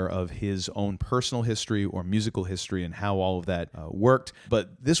aware of his own personal history or musical history and how all of that worked.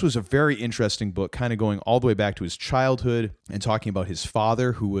 But this was a very interesting book, kind of going all the way back to his childhood and talking about his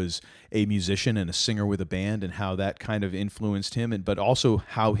father, who was a musician and a singer with a band, and how that kind of influenced him, but also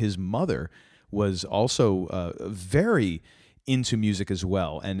how his mother was also very into music as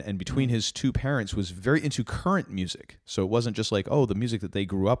well, and between his two parents was very into current music. So it wasn't just like, the music that they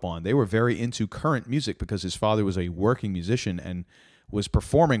grew up on. They were very into current music because his father was a working musician and was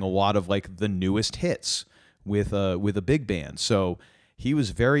performing a lot of like the newest hits with a big band. So he was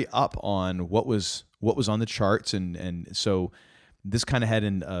very up on what was on the charts, and so this kind of had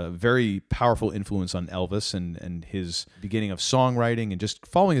a very powerful influence on Elvis and his beginning of songwriting and just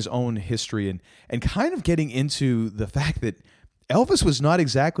following his own history and kind of getting into the fact that Elvis was not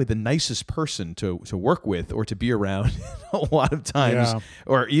exactly the nicest person to work with or to be around a lot of times,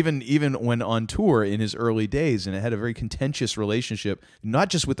 or even when on tour in his early days, and it had a very contentious relationship, not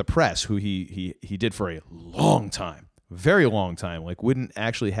just with the press, who he did for a long time. Very long time, like wouldn't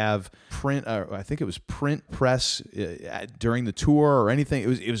actually have print. I think it was print press during the tour or anything.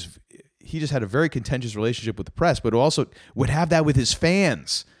 It was. He just had a very contentious relationship with the press, but also would have that with his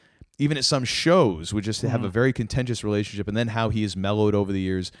fans. Even at some shows, would just have a very contentious relationship, and then how he has mellowed over the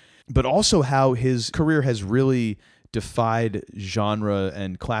years, but also how his career has really defied genre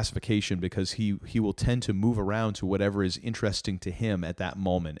and classification, because he will tend to move around to whatever is interesting to him at that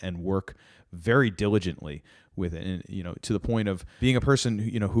moment and work very diligently with it, and to the point of being a person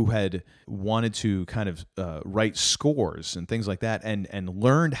who had wanted to kind of write scores and things like that, and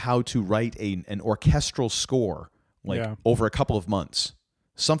learned how to write an orchestral score over a couple of months.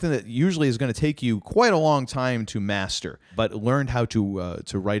 something that usually is going to take you quite a long time to master, but learned how to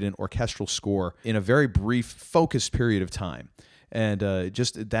write an orchestral score in a very brief, focused period of time. And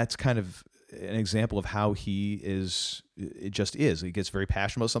just that's kind of an example of how he is. It just is. He gets very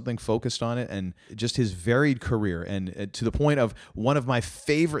passionate about something, focused on it, and just his varied career. And to the point of one of my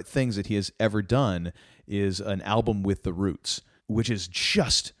favorite things that he has ever done is an album with The Roots, which is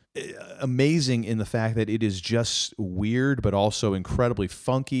just amazing in the fact that it is just weird, but also incredibly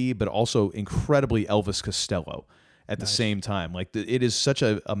funky, but also incredibly Elvis Costello at the same time. Like it is such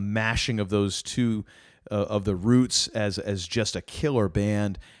a mashing of those two, of The Roots as just a killer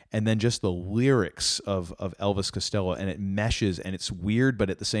band, and then just the lyrics of Elvis Costello, and it meshes, and it's weird, but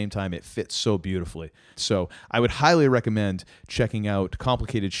at the same time it fits so beautifully. So I would highly recommend checking out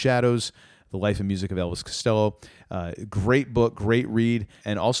Complicated Shadows, The Life and Music of Elvis Costello. Great book, great read.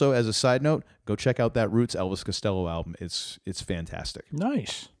 And also, as a side note, go check out that Roots Elvis Costello album. It's fantastic.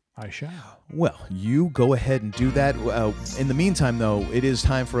 Nice. I shall. Well, you go ahead and do that. In the meantime, though, it is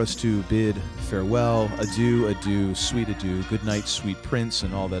time for us to bid farewell. Adieu, adieu, sweet adieu. Good night, sweet prince,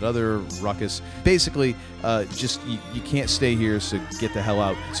 and all that other ruckus. Basically, just you can't stay here, so get the hell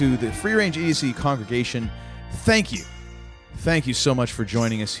out. To the Free Range Idiocy congregation, thank you. Thank you so much for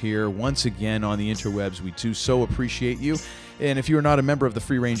joining us here once again on the interwebs. We do so appreciate you. And if you are not a member of the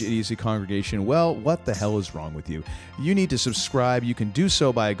Free Range Idiocy congregation, well, what the hell is wrong with you? You need to subscribe. You can do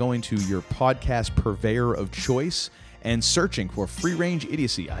so by going to your podcast purveyor of choice and searching for Free Range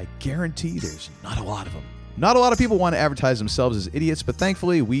Idiocy. I guarantee there's not a lot of them. Not a lot of people want to advertise themselves as idiots, but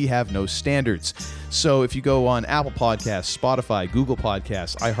thankfully we have no standards. So if you go on Apple Podcasts, Spotify, Google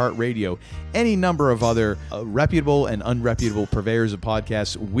Podcasts, iHeartRadio, any number of other reputable and unreputable purveyors of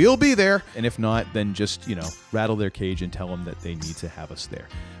podcasts, we'll be there. And if not, then just, rattle their cage and tell them that they need to have us there.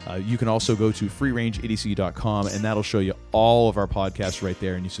 You can also go to freerangeidiocy.com, and that'll show you all of our podcasts right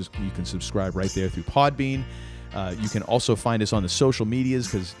there, and you can subscribe right there through Podbean. You can also find us on the social medias,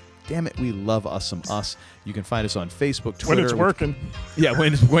 because damn it, we love us some us. You can find us on Facebook, Twitter. When it's working. Yeah,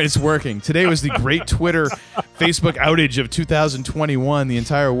 when it's working. Today was the great Twitter Facebook outage of 2021. The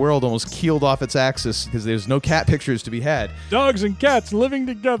entire world almost keeled off its axis because there's no cat pictures to be had. Dogs and cats living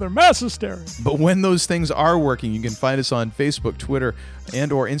together. Mass hysteria. But when those things are working, you can find us on Facebook, Twitter,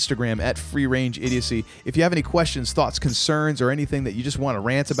 and or Instagram at Free Range Idiocy. If you have any questions, thoughts, concerns, or anything that you just want to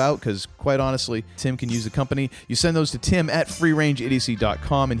rant about, because quite honestly, Tim can use the company, you send those to Tim at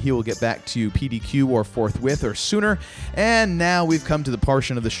freerangeidiocy.com, and he will get back to you PDQ or forthwith or sooner. And now we've come to the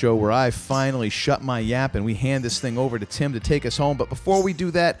portion of the show where I finally shut my yap and we hand this thing over to Tim to take us home. But before we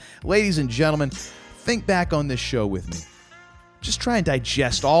do that, ladies and gentlemen, think back on this show with me. Just try and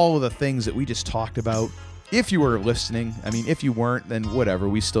digest all of the things that we just talked about. If you were listening, I mean, if you weren't, then whatever.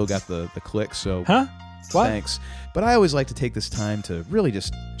 We still got the click, so What? Thanks. But I always like to take this time to really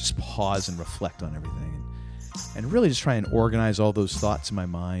just pause and reflect on everything and really just try and organize all those thoughts in my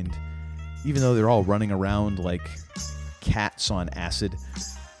mind, even though they're all running around like cats on acid.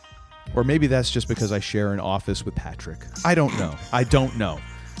 Or maybe that's just because I share an office with Patrick. I don't know.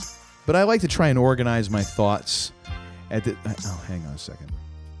 But I like to try and organize my thoughts at the... Oh, hang on a second.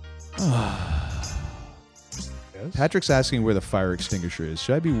 Yes? Patrick's asking where the fire extinguisher is.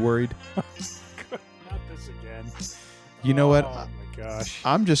 Should I be worried? Not this again. You know what? Oh, my gosh.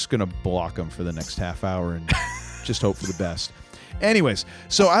 I'm just going to block him for the next half hour and just hope for the best. Anyways,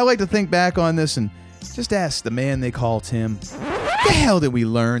 so I like to think back on this and just ask the man they call Tim, what the hell did we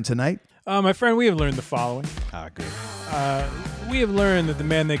learn tonight? My friend, we have learned the following. Good. We have learned that the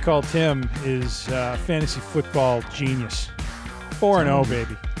man they call Tim is fantasy football genius. 4-0,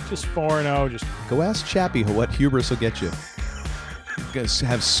 baby. Just 4-0. Just Go ask Chappie what hubris will get you.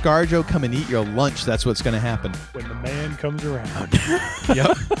 Have ScarJo come and eat your lunch. That's what's going to happen. when the man comes around.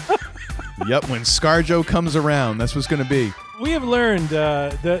 Yep, when ScarJo comes around, that's what's going to be. We have learned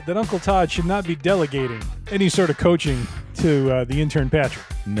that Uncle Todd should not be delegating any sort of coaching to the intern Patrick.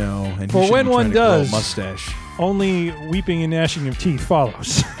 No, and For he should when be one trying to grow a does- mustache. Only weeping and gnashing of teeth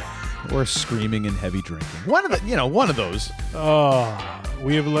follows. Or screaming and heavy drinking. One of those. Oh,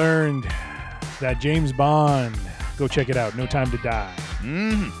 we have learned that James Bond, go check it out, No Time to Die.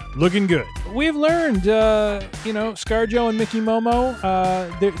 Looking good. We've learned, ScarJo and Mickey Momo,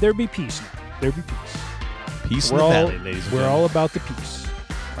 there be peace now. There be peace. Peace in the valley, ladies and We're gentlemen. all about the peace.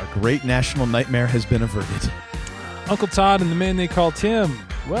 Our great national nightmare has been averted. Uncle Todd and the man they call Tim,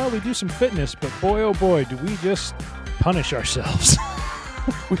 well, we do some fitness, but boy, oh boy, do we just punish ourselves.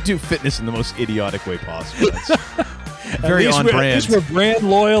 We do fitness in the most idiotic way possible. That's very on At brand. least we're brand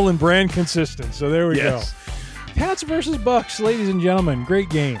loyal and brand consistent, so there we Yes. go. Pats versus Bucks, ladies and gentlemen. Great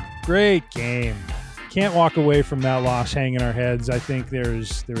game. Great game. can't walk away from that loss hanging our heads. I think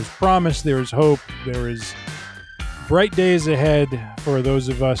there's promise, there is hope, there is bright days ahead for those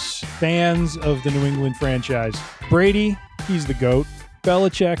of us fans of the New England franchise. Brady, he's the GOAT.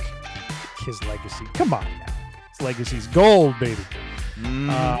 Belichick, his legacy. Come on now. His legacy's gold, baby.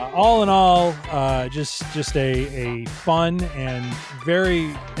 All in all, just a fun and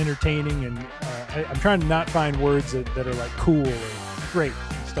very entertaining, and I'm trying to not find words that are like cool or great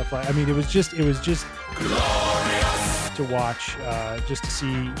and stuff like. I mean, it was just glorious to watch, just to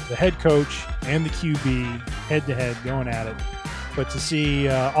see the head coach and the QB head to head going at it, but to see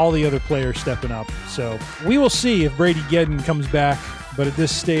all the other players stepping up. So we will see if Brady Geddon comes back. But at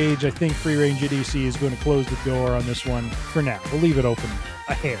this stage, I think Free Range Idiocy is going to close the door on this one for now. We'll leave it open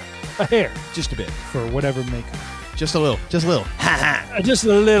a hair, just a bit, for whatever may come. Just a little, just a little, just a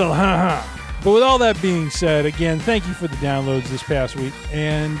little, But with all that being said, again, thank you for the downloads this past week.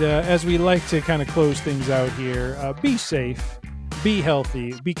 And as we like to kind of close things out here, be safe, be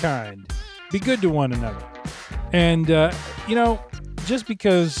healthy, be kind, be good to one another. And, just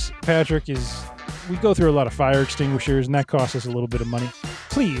because Patrick we go through a lot of fire extinguishers, and that costs us a little bit of money.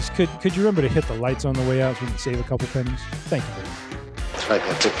 Please, could you remember to hit the lights on the way out so we can save a couple pennies? Thank you very much. It's like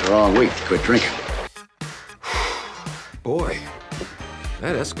I picked the wrong week to quit drinking. Boy,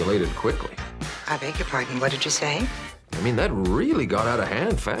 that escalated quickly. I beg your pardon, what did you say? I mean, that really got out of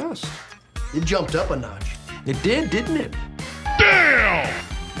hand fast. It jumped up a notch. It did, didn't it? Damn!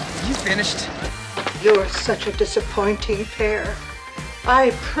 You finished? You're such a disappointing pair.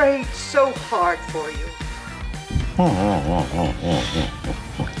 I prayed so hard for you.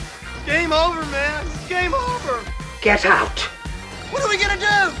 Game over, man. Game over. Get out. What are we gonna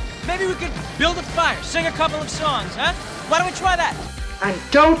do? Maybe we could build a fire, sing a couple of songs, huh? Why don't we try that? And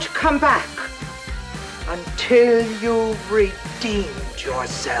don't come back until you've redeemed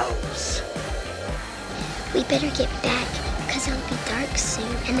yourselves. We better get back, because it'll be dark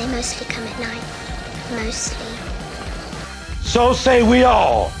soon, and they mostly come at night. Mostly. So say we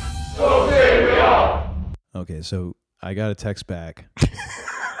all. So say we all. Okay, so I got a text back.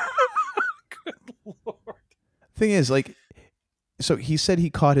 Good Lord. Thing is, so he said he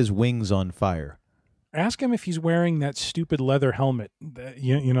caught his wings on fire. Ask him if he's wearing that stupid leather helmet, the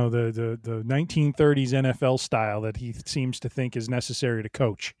 1930s NFL style that he seems to think is necessary to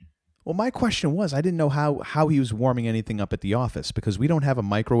coach. Well, my question was, I didn't know how he was warming anything up at the office, because we don't have a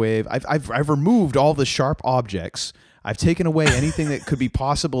microwave. I've removed all the sharp objects. I've taken away anything that could be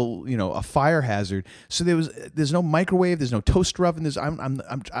possible, a fire hazard. So there's no microwave, there's no toaster oven.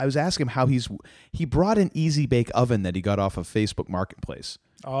 I was asking him how he brought an Easy Bake Oven that he got off of Facebook Marketplace.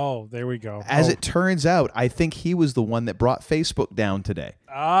 Oh, there we go. As it turns out, I think he was the one that brought Facebook down today.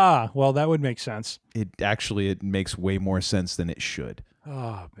 Ah, well, that would make sense. It makes way more sense than it should.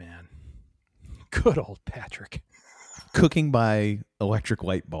 Oh, man. Good old Patrick. Cooking by electric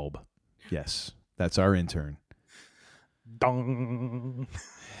light bulb. Yes, that's our intern. Dong.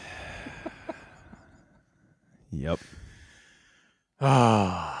 Yep.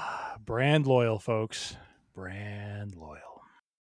 Brand loyal, folks. Brand loyal.